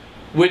evils,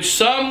 which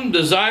some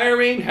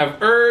desiring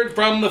have erred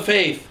from the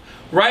faith.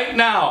 Right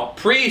now,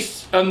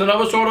 priests in the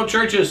Novus Ordo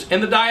churches,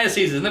 in the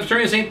dioceses, in the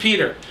Fraternity of St.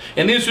 Peter,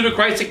 in the Institute of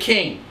Christ the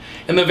King,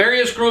 in the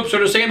various groups that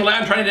are saying the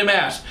Latin Trinity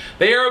Mass,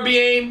 they are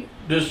being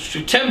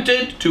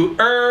tempted to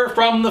err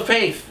from the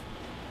faith.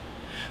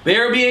 They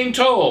are being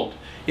told,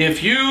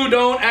 if you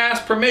don't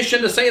ask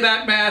permission to say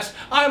that Mass,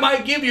 I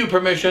might give you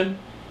permission,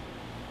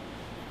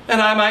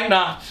 and I might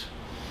not.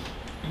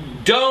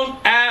 Don't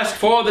ask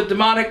for the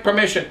demonic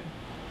permission.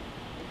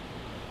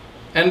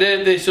 And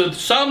so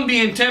some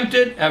being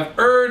tempted have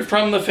erred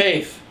from the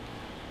faith.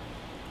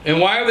 And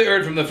why have they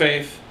erred from the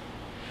faith?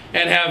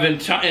 And have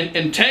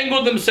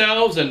entangled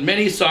themselves in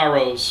many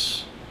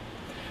sorrows.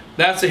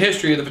 That's the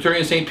history of the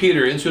Fraternity of St.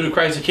 Peter, Institute of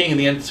Christ the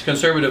King, and the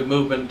conservative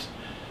movement.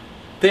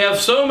 They have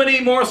so many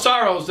more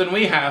sorrows than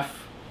we have.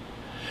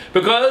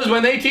 Because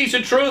when they teach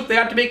the truth, they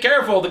have to be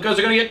careful, because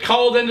they're going to get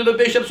called into the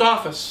bishop's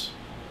office.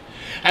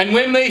 And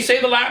when they say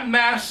the Latin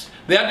Mass,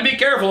 they have to be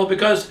careful,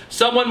 because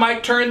someone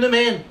might turn them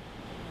in.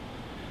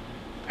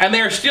 And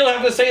they still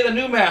have to say the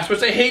new Mass, which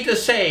they hate to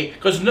say,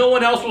 because no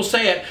one else will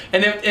say it.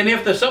 And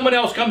if someone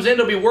else comes in,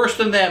 it'll be worse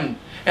than them.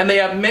 And they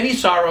have many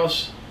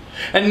sorrows.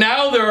 And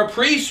now there are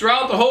priests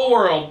throughout the whole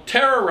world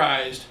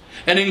terrorized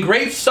and in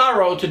great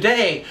sorrow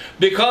today,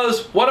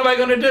 because what am I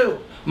going to do?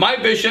 My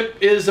bishop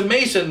is a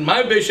Mason.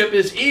 My bishop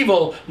is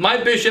evil. My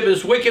bishop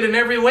is wicked in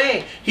every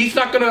way. He's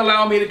not going to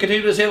allow me to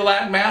continue to say the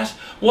Latin Mass.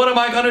 What am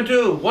I going to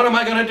do? What am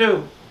I going to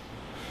do?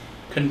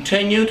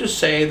 Continue to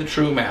say the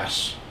true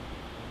Mass.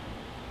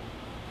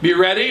 Be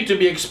ready to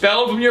be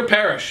expelled from your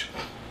parish.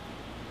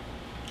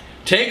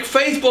 Take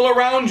faithful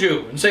around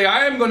you and say,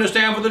 I am going to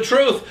stand for the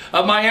truth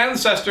of my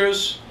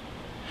ancestors.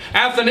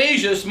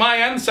 Athanasius, my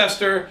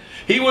ancestor,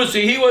 he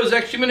was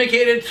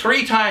excommunicated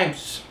 3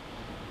 times.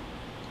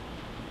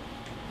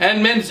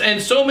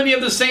 And so many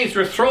of the saints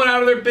were thrown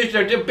out of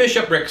their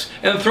bishoprics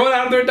and thrown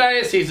out of their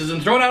dioceses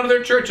and thrown out of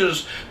their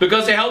churches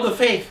because they held the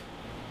faith.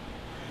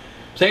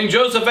 St.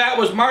 Josaphat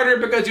was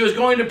martyred because he was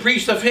going to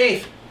preach the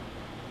faith.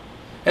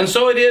 And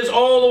so it is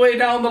all the way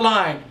down the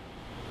line.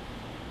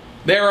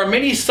 There are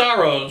many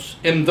sorrows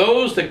in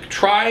those that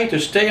try to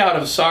stay out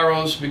of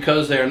sorrows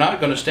because they are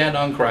not going to stand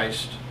on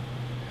Christ.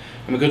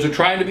 And because they're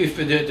trying to be,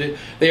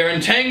 they are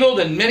entangled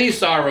in many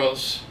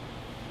sorrows.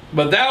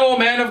 But thou, O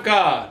man of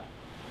God,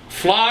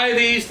 fly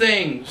these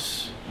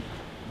things.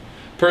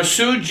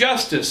 Pursue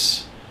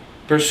justice.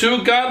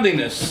 Pursue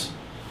godliness.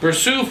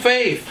 Pursue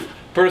faith.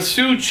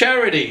 Pursue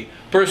charity.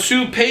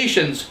 Pursue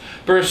patience.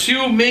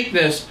 Pursue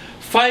meekness.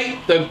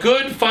 Fight the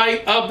good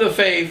fight of the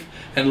faith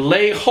and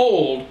lay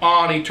hold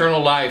on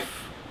eternal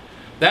life.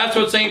 That's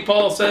what St.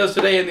 Paul says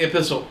today in the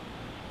epistle.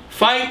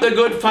 Fight the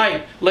good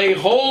fight. Lay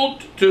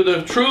hold to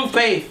the true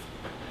faith.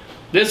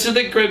 This is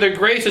the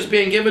grace that's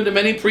being given to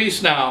many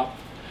priests now.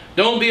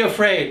 Don't be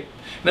afraid.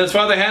 And as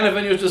Father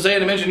Hannafin used to say,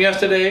 and I mentioned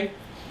yesterday,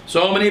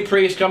 so many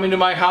priests coming to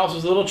my house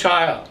as a little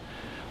child.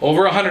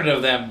 Over 100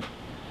 of them.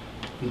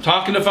 I'm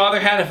talking to Father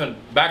Hannafin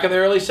back in the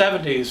early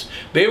 70s.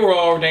 They were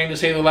all ordained to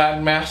say the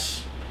Latin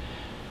Mass.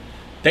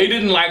 They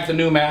didn't like the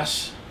new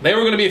Mass. They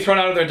were going to be thrown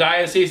out of their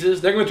dioceses.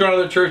 They're going to be thrown out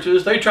of their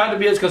churches. They tried to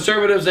be as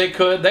conservative as they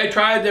could. They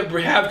tried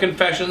to have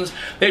confessions.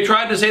 They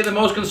tried to say the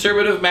most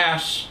conservative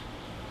Mass.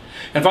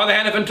 And Father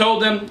Hannafin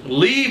told them,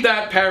 leave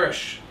that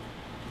parish.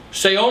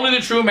 Say only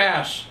the true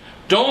Mass.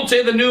 Don't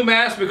say the new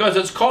Mass because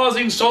it's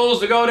causing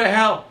souls to go to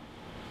hell.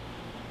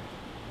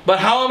 But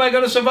how am I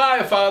going to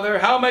survive, Father?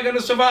 How am I going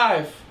to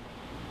survive?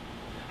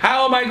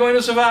 How am I going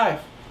to survive?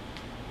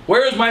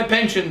 Where's my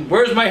pension?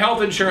 Where's my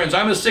health insurance?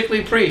 I'm a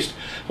sickly priest.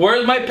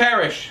 Where's my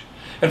parish?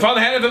 And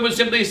Father Hannafin would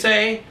simply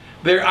say,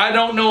 I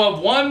don't know of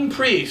one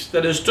priest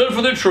that has stood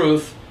for the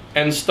truth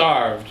and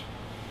starved.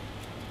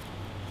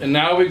 And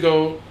now we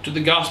go to the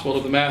Gospel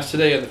of the Mass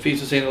today on the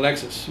Feast of St.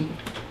 Alexis.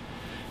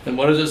 And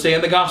what does it say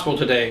in the Gospel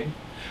today?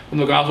 From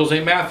the Gospel of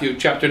St. Matthew,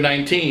 chapter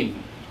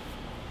 19.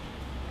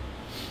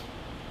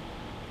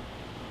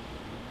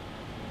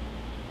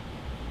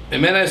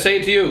 Amen, I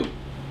say to you,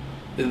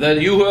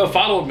 that you who have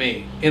followed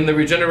me in the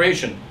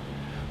regeneration,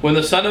 when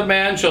the Son of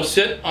Man shall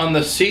sit on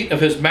the seat of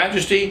his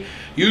majesty,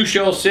 you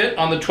shall sit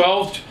on the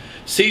 12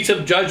 seats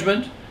of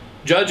judgment,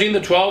 judging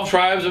the 12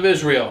 tribes of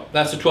Israel.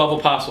 That's the 12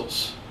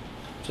 apostles.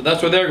 So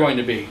that's where they're going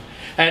to be.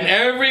 And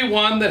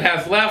everyone that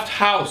hath left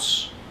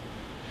house,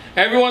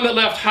 everyone that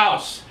left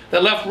house,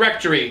 that left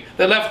rectory,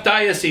 that left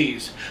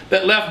diocese,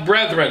 that left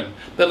brethren,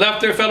 that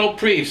left their fellow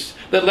priests,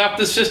 that left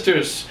the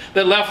sisters,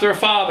 that left their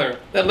father,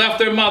 that left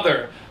their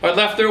mother, or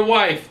left their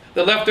wife,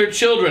 that left their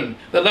children,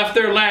 that left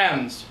their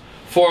lands,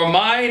 for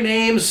my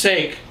name's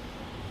sake,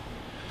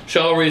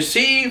 shall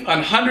receive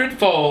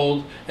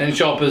 100-fold and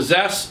shall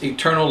possess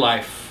eternal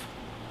life.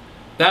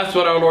 That's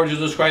what our Lord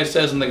Jesus Christ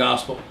says in the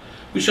gospel.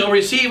 We shall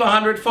receive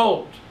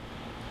 100-fold.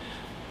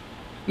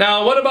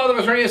 Now, what about the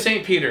fraternity of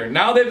St. Peter?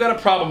 Now they've got a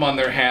problem on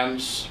their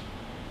hands.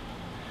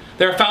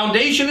 Their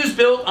foundation is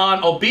built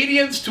on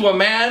obedience to a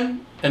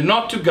man and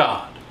not to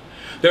God.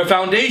 Their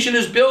foundation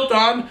is built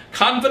on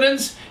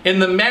confidence in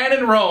the man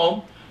in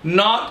Rome,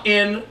 not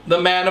in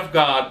the man of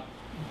God.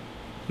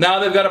 Now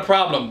they've got a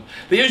problem.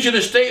 They issued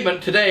a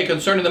statement today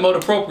concerning the Motu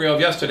Proprio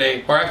of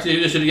yesterday, or actually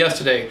they issued it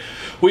yesterday.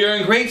 We are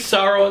in great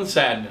sorrow and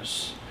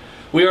sadness.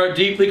 We are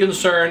deeply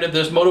concerned at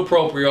this Motu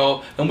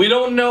Proprio, and we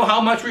don't know how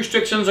much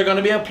restrictions are going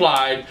to be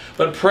applied,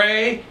 but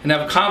pray and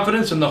have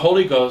confidence in the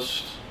Holy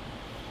Ghost.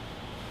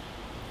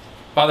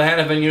 Father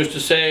Hannafin used to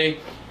say,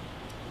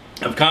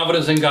 have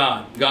confidence in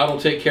God. God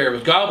will take care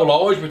of us. God will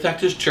always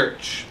protect His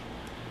church.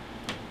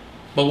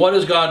 But what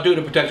does God do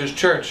to protect His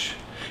church?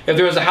 If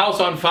there is a house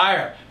on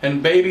fire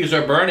and babies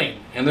are burning,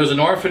 and there's an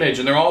orphanage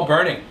and they're all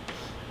burning,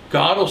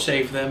 God will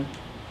save them.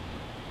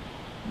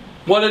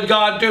 What did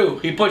God do?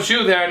 He put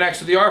you there next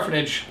to the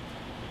orphanage.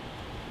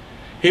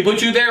 He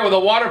put you there with a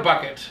water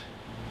bucket.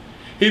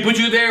 He put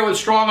you there with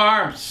strong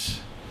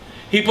arms.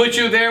 He put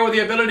you there with the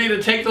ability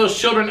to take those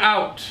children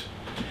out.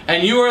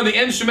 And you are the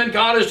instrument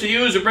God is to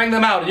use to bring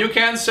them out. And you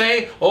can't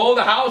say, oh,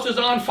 the house is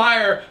on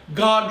fire.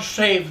 God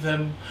save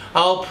them.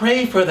 I'll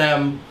pray for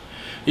them.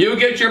 You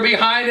get your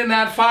behind in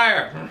that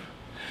fire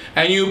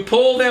and you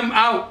pull them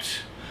out.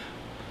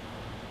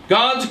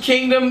 God's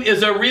kingdom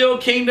is a real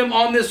kingdom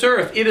on this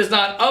earth. It is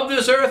not of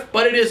this earth,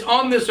 but it is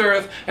on this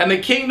earth. And the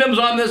kingdoms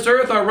on this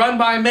earth are run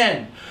by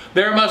men.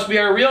 There must be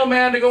a real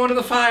man to go into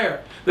the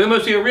fire. There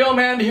must be a real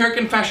man to hear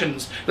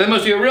confessions. There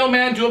must be a real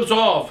man to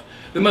absolve.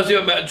 There must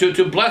be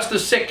to bless the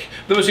sick.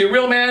 There must be a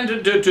real man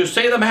to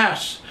say the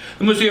Mass.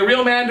 There must be a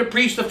real man to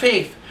preach the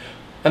faith.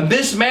 And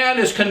this man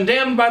is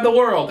condemned by the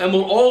world and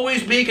will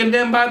always be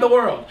condemned by the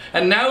world.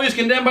 And now he's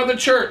condemned by the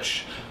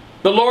church.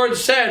 The Lord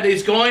said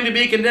he's going to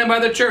be condemned by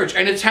the church,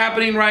 and it's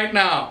happening right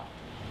now.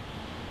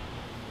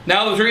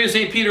 Now the fraternity of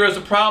St. Peter is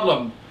a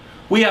problem.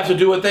 We have to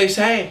do what they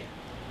say.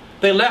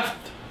 They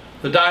left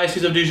the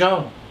Diocese of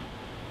Dijon.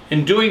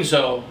 In doing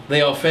so,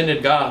 they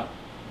offended God.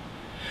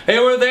 They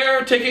were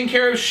there taking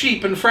care of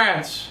sheep in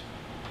France.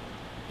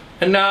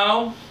 And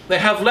now they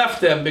have left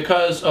them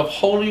because of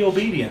holy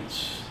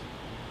obedience.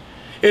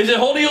 Is it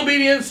holy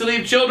obedience to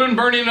leave children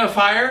burning in a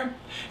fire?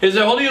 Is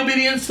it holy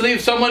obedience to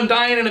leave someone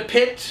dying in a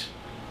pit?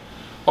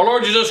 Our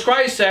Lord Jesus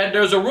Christ said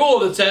there's a rule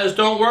that says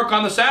don't work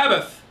on the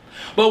Sabbath.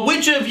 But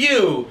which of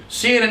you,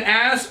 seeing an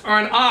ass or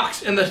an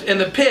ox in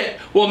the pit,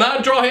 will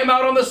not draw him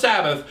out on the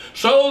Sabbath?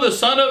 So the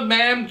Son of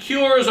Man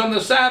cures on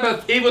the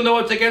Sabbath, even though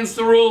it's against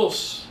the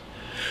rules.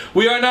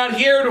 We are not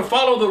here to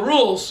follow the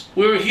rules.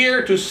 We're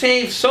here to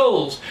save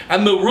souls.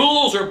 And the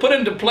rules are put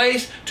into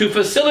place to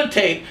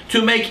facilitate,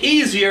 to make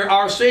easier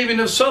our saving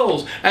of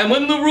souls. And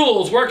when the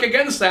rules work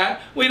against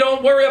that, we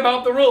don't worry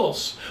about the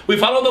rules. We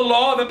follow the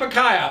law of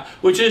Epikeia,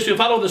 which is to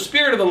follow the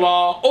spirit of the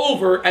law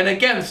over and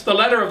against the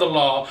letter of the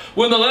law,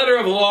 when the letter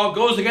of the law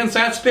goes against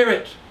that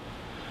spirit.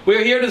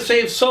 We're here to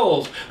save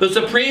souls. The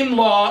supreme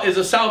law is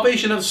the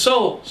salvation of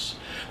souls.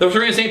 The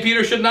fraternity of St.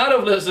 Peter should not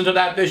have listened to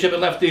that bishop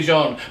and left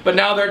Dijon, but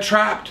now they're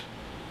trapped.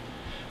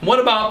 What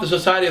about the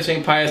Society of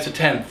St. Pius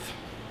X?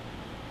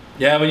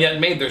 They haven't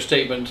yet made their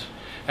statement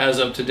as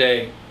of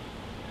today.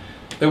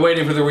 They're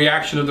waiting for the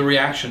reaction of the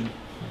reaction.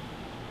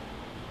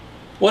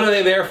 What are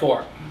they there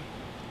for?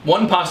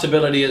 One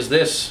possibility is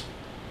this.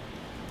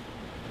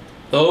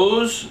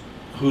 Those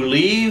who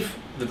leave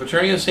the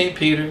fraternity of St.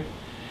 Peter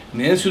and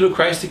the Institute of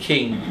Christ the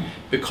King,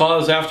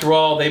 because after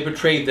all they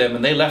betrayed them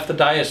and they left the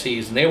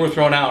diocese and they were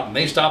thrown out and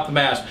they stopped the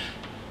Mass,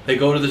 they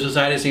go to the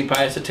Society of St.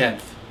 Pius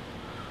X,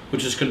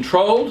 which is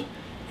controlled,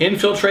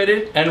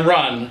 infiltrated, and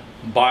run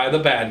by the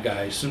bad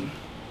guys.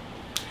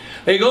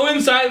 They go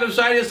inside the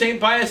Society of St.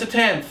 Pius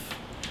X,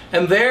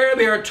 and there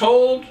they are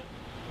told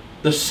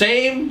the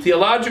same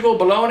theological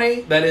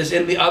baloney that is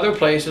in the other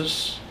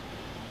places.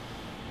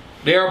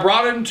 They are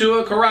brought into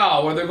a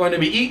corral where they're going to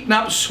be eaten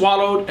up,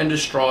 swallowed, and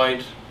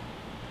destroyed.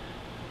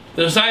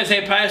 The Society of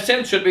St. Pius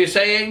X should be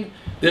saying,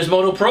 this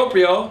Motu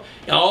Proprio,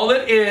 all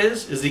it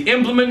is the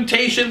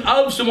implementation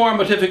of Summorum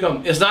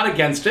Pontificum. It's not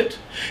against it.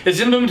 It's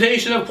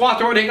implementation of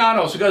Quattro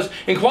Ordiganos, because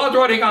in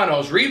Quattro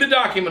Ordiganos, read the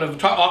document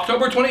of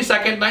October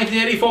 22nd,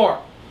 1984.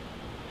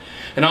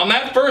 And on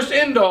that first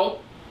indult,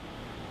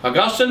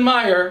 Augustine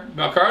Meyer,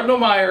 Cardinal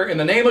Meyer, in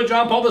the name of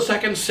John Paul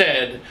II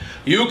said,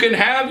 you can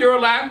have your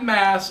Latin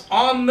Mass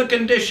on the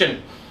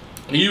condition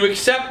you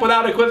accept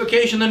without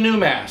equivocation the new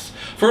Mass.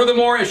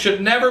 Furthermore, it should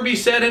never be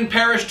said in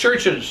parish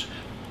churches.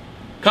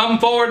 Come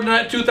forward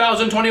in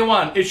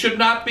 2021. It should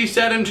not be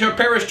said in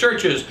parish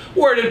churches.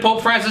 Where did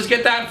Pope Francis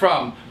get that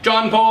from?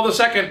 John Paul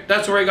II.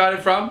 That's where he got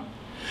it from.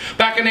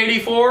 Back in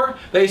 '84,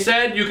 they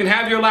said you can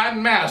have your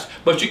Latin Mass,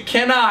 but you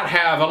cannot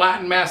have a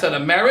Latin Mass at a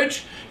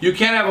marriage. You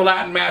can't have a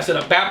Latin Mass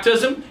at a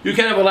baptism. You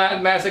can't have a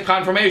Latin Mass at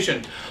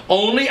confirmation.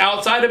 Only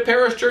outside of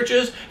parish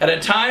churches at a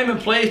time and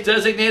place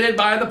designated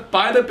by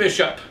the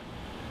bishop.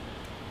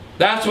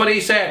 That's what he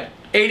said.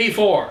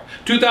 84.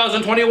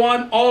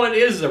 2021, all it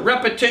is a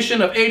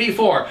repetition of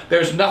 84.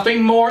 There's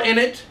nothing more in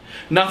it.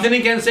 Nothing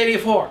against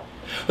 84.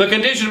 The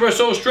conditions were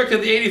so strict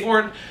that the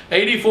 84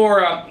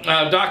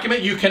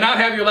 document, you cannot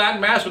have your Latin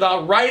Mass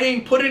without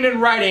putting in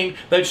writing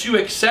that you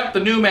accept the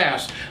new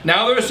Mass.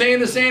 Now they're saying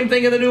the same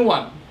thing in the new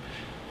one,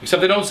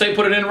 except they don't say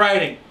put it in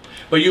writing.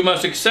 But you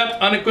must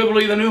accept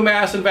unequivocally the new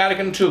Mass in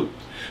Vatican II.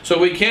 So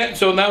we can't,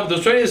 so now the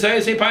Society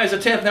of St. Pius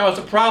X now is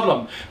a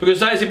problem, because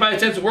Society of St.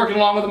 Pius X is working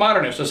along with the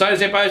modernists. Society of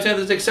St. Pius X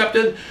has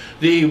accepted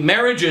the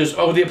marriages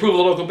of the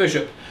approval of the local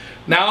bishop.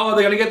 Now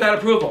they're going to get that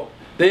approval.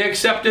 They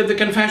accepted the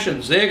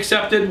confessions. They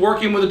accepted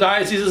working with the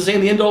diocese and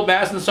saying the indult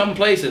Mass in some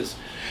places.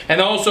 And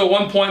also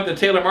one point that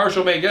Taylor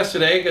Marshall made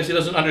yesterday, because he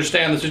doesn't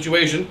understand the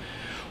situation,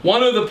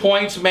 one of the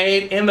points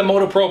made in the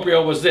Motu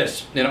Proprio was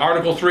this, in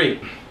Article 3.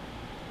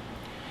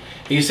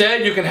 He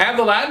said you can have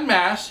the Latin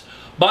Mass,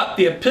 but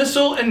the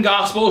epistle and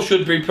gospel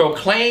should be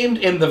proclaimed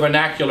in the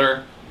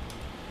vernacular.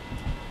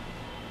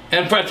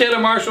 And Taylor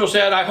Marshall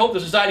said, I hope the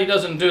society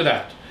doesn't do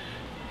that.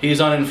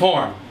 He's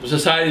uninformed. The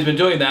society's been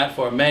doing that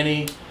for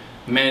many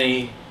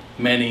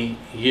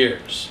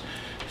years.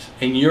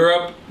 In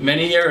Europe,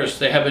 many years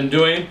they have been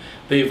doing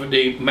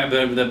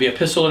the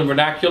epistle in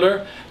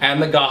vernacular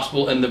and the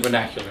gospel in the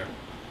vernacular.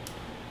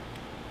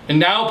 And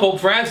now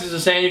Pope Francis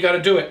is saying you got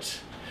to do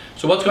it.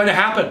 So what's going to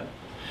happen?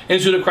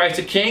 Institute of Christ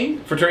the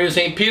King, Fraternity of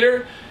St.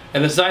 Peter,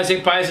 and the Society of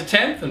St. Pius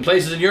X, and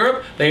places in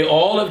Europe, they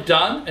all have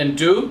done and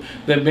do,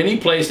 in many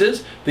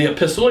places, the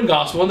epistle and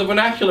gospel in the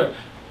vernacular.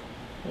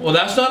 Well,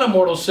 that's not a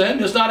mortal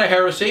sin. It's not a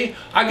heresy.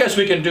 I guess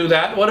we can do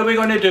that. What are we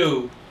going to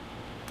do?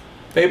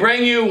 They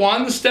bring you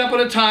one step at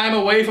a time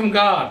away from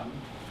God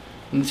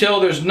until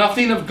there's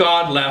nothing of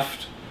God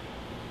left.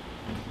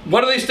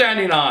 What are they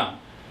standing on?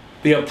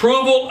 The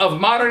approval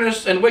of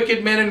modernists and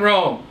wicked men in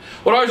Rome.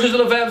 What does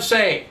Archbishop Lefebvre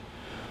say?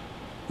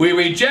 We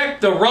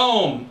reject the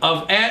Rome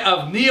of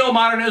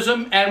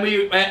neo-modernism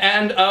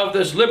and of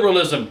this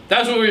liberalism.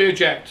 That's what we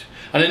reject.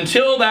 And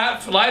until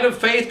that light of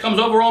faith comes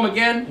over Rome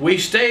again, we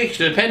stay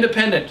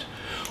independent.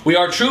 We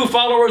are true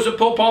followers of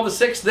Pope Paul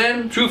VI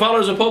then, true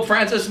followers of Pope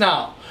Francis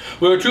now.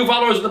 We are true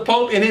followers of the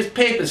Pope in his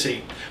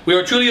papacy. We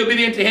are truly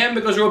obedient to him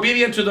because we're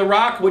obedient to the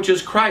rock, which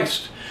is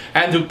Christ,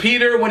 and to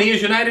Peter when he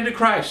is united to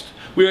Christ.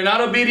 We are not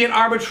obedient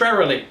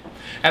arbitrarily.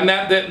 And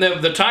that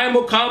the time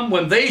will come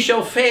when they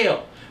shall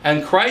fail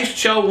and Christ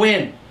shall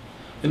win.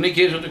 In the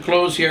case of the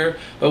close here,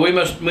 but we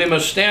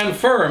must stand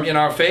firm in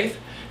our faith.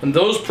 And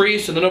those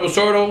priests in the Novus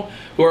Ordo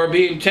who are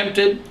being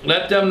tempted,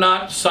 let them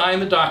not sign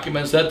the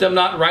documents, let them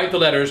not write the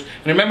letters.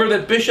 And remember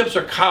that bishops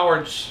are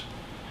cowards.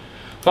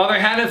 Father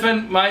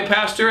Hannafin, my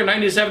pastor in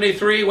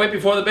 1973, went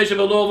before the Bishop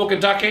of Louisville,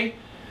 Kentucky.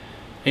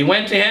 He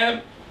went to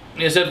him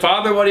and he said,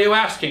 Father, what are you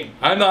asking?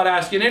 I'm not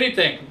asking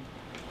anything.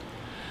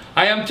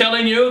 I am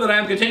telling you that I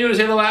am continuing to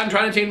say the Latin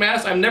Tridentine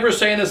Mass. I'm never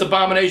saying this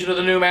abomination of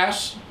the new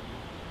Mass.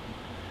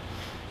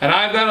 And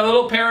I've got a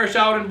little parish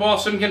out in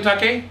Boston,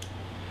 Kentucky.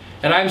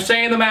 And I'm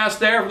saying the Mass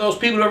there for those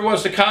people who ever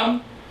wants to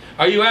come.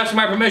 Are you asking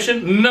my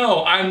permission?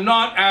 No, I'm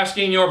not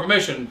asking your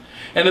permission.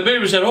 And the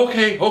bishop said,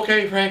 okay,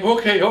 okay, Frank,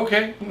 okay,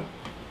 okay.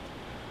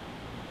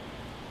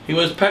 He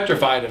was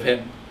petrified of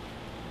him.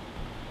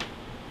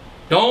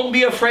 Don't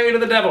be afraid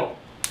of the devil.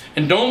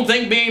 And don't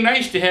think being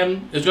nice to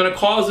him is going to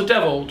cause the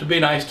devil to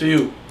be nice to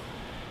you.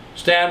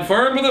 Stand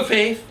firm with the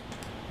faith.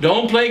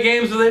 Don't play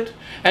games with it.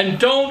 And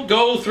don't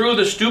go through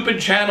the stupid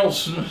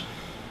channels.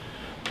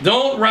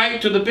 Don't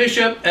write to the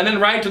bishop and then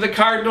write to the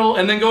cardinal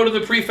and then go to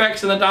the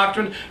prefects and the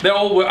doctrine.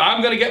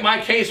 I'm going to get my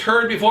case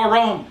heard before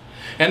Rome.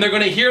 And they're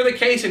going to hear the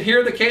case and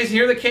hear the case and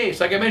hear the case.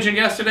 Like I mentioned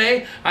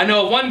yesterday, I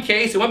know of one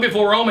case that went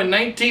before Rome in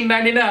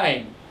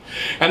 1999.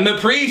 And the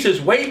priest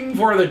is waiting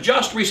for the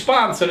just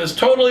response and is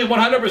totally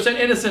 100%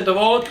 innocent of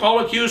all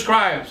accused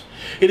crimes.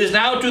 It is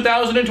now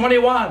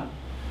 2021.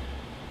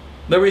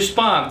 The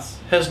response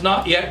has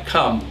not yet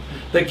come.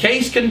 The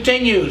case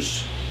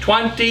continues.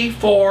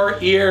 24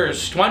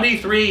 years,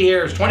 23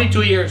 years,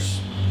 22 years.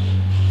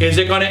 Is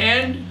it going to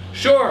end?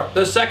 Sure,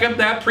 the second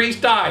that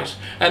priest dies.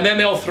 And then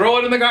they'll throw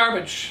it in the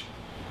garbage.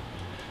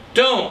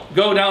 Don't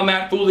go down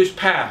that foolish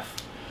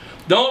path.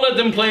 Don't let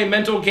them play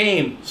mental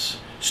games.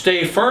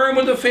 Stay firm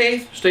with the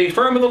faith, stay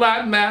firm with the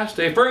Latin Mass,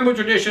 stay firm with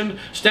tradition,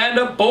 stand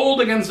up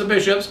bold against the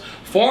bishops,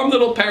 form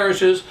little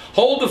parishes,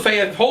 hold the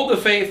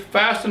faith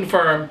fast and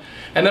firm,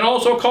 and then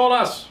also call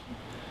us.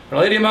 Our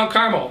Lady of Mount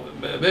Carmel,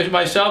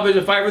 myself,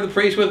 Bishop Pfeiffer, the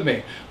priest with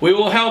me. We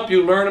will help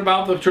you learn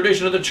about the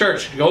tradition of the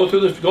church. Go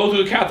through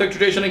the Catholic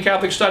tradition and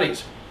Catholic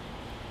studies.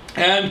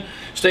 And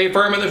stay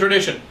firm in the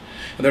tradition.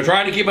 And they're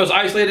trying to keep us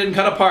isolated and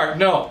cut apart.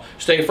 No,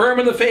 stay firm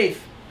in the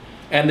faith.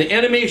 And the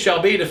enemy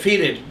shall be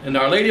defeated. And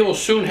Our Lady will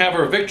soon have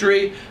her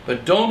victory.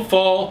 But don't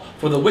fall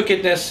for the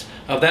wickedness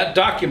of that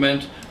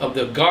document of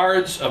the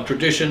guards of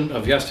tradition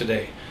of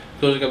yesterday.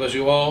 God bless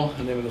you all. In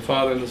the name of the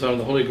Father, and the Son,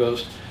 and the Holy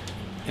Ghost.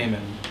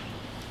 Amen.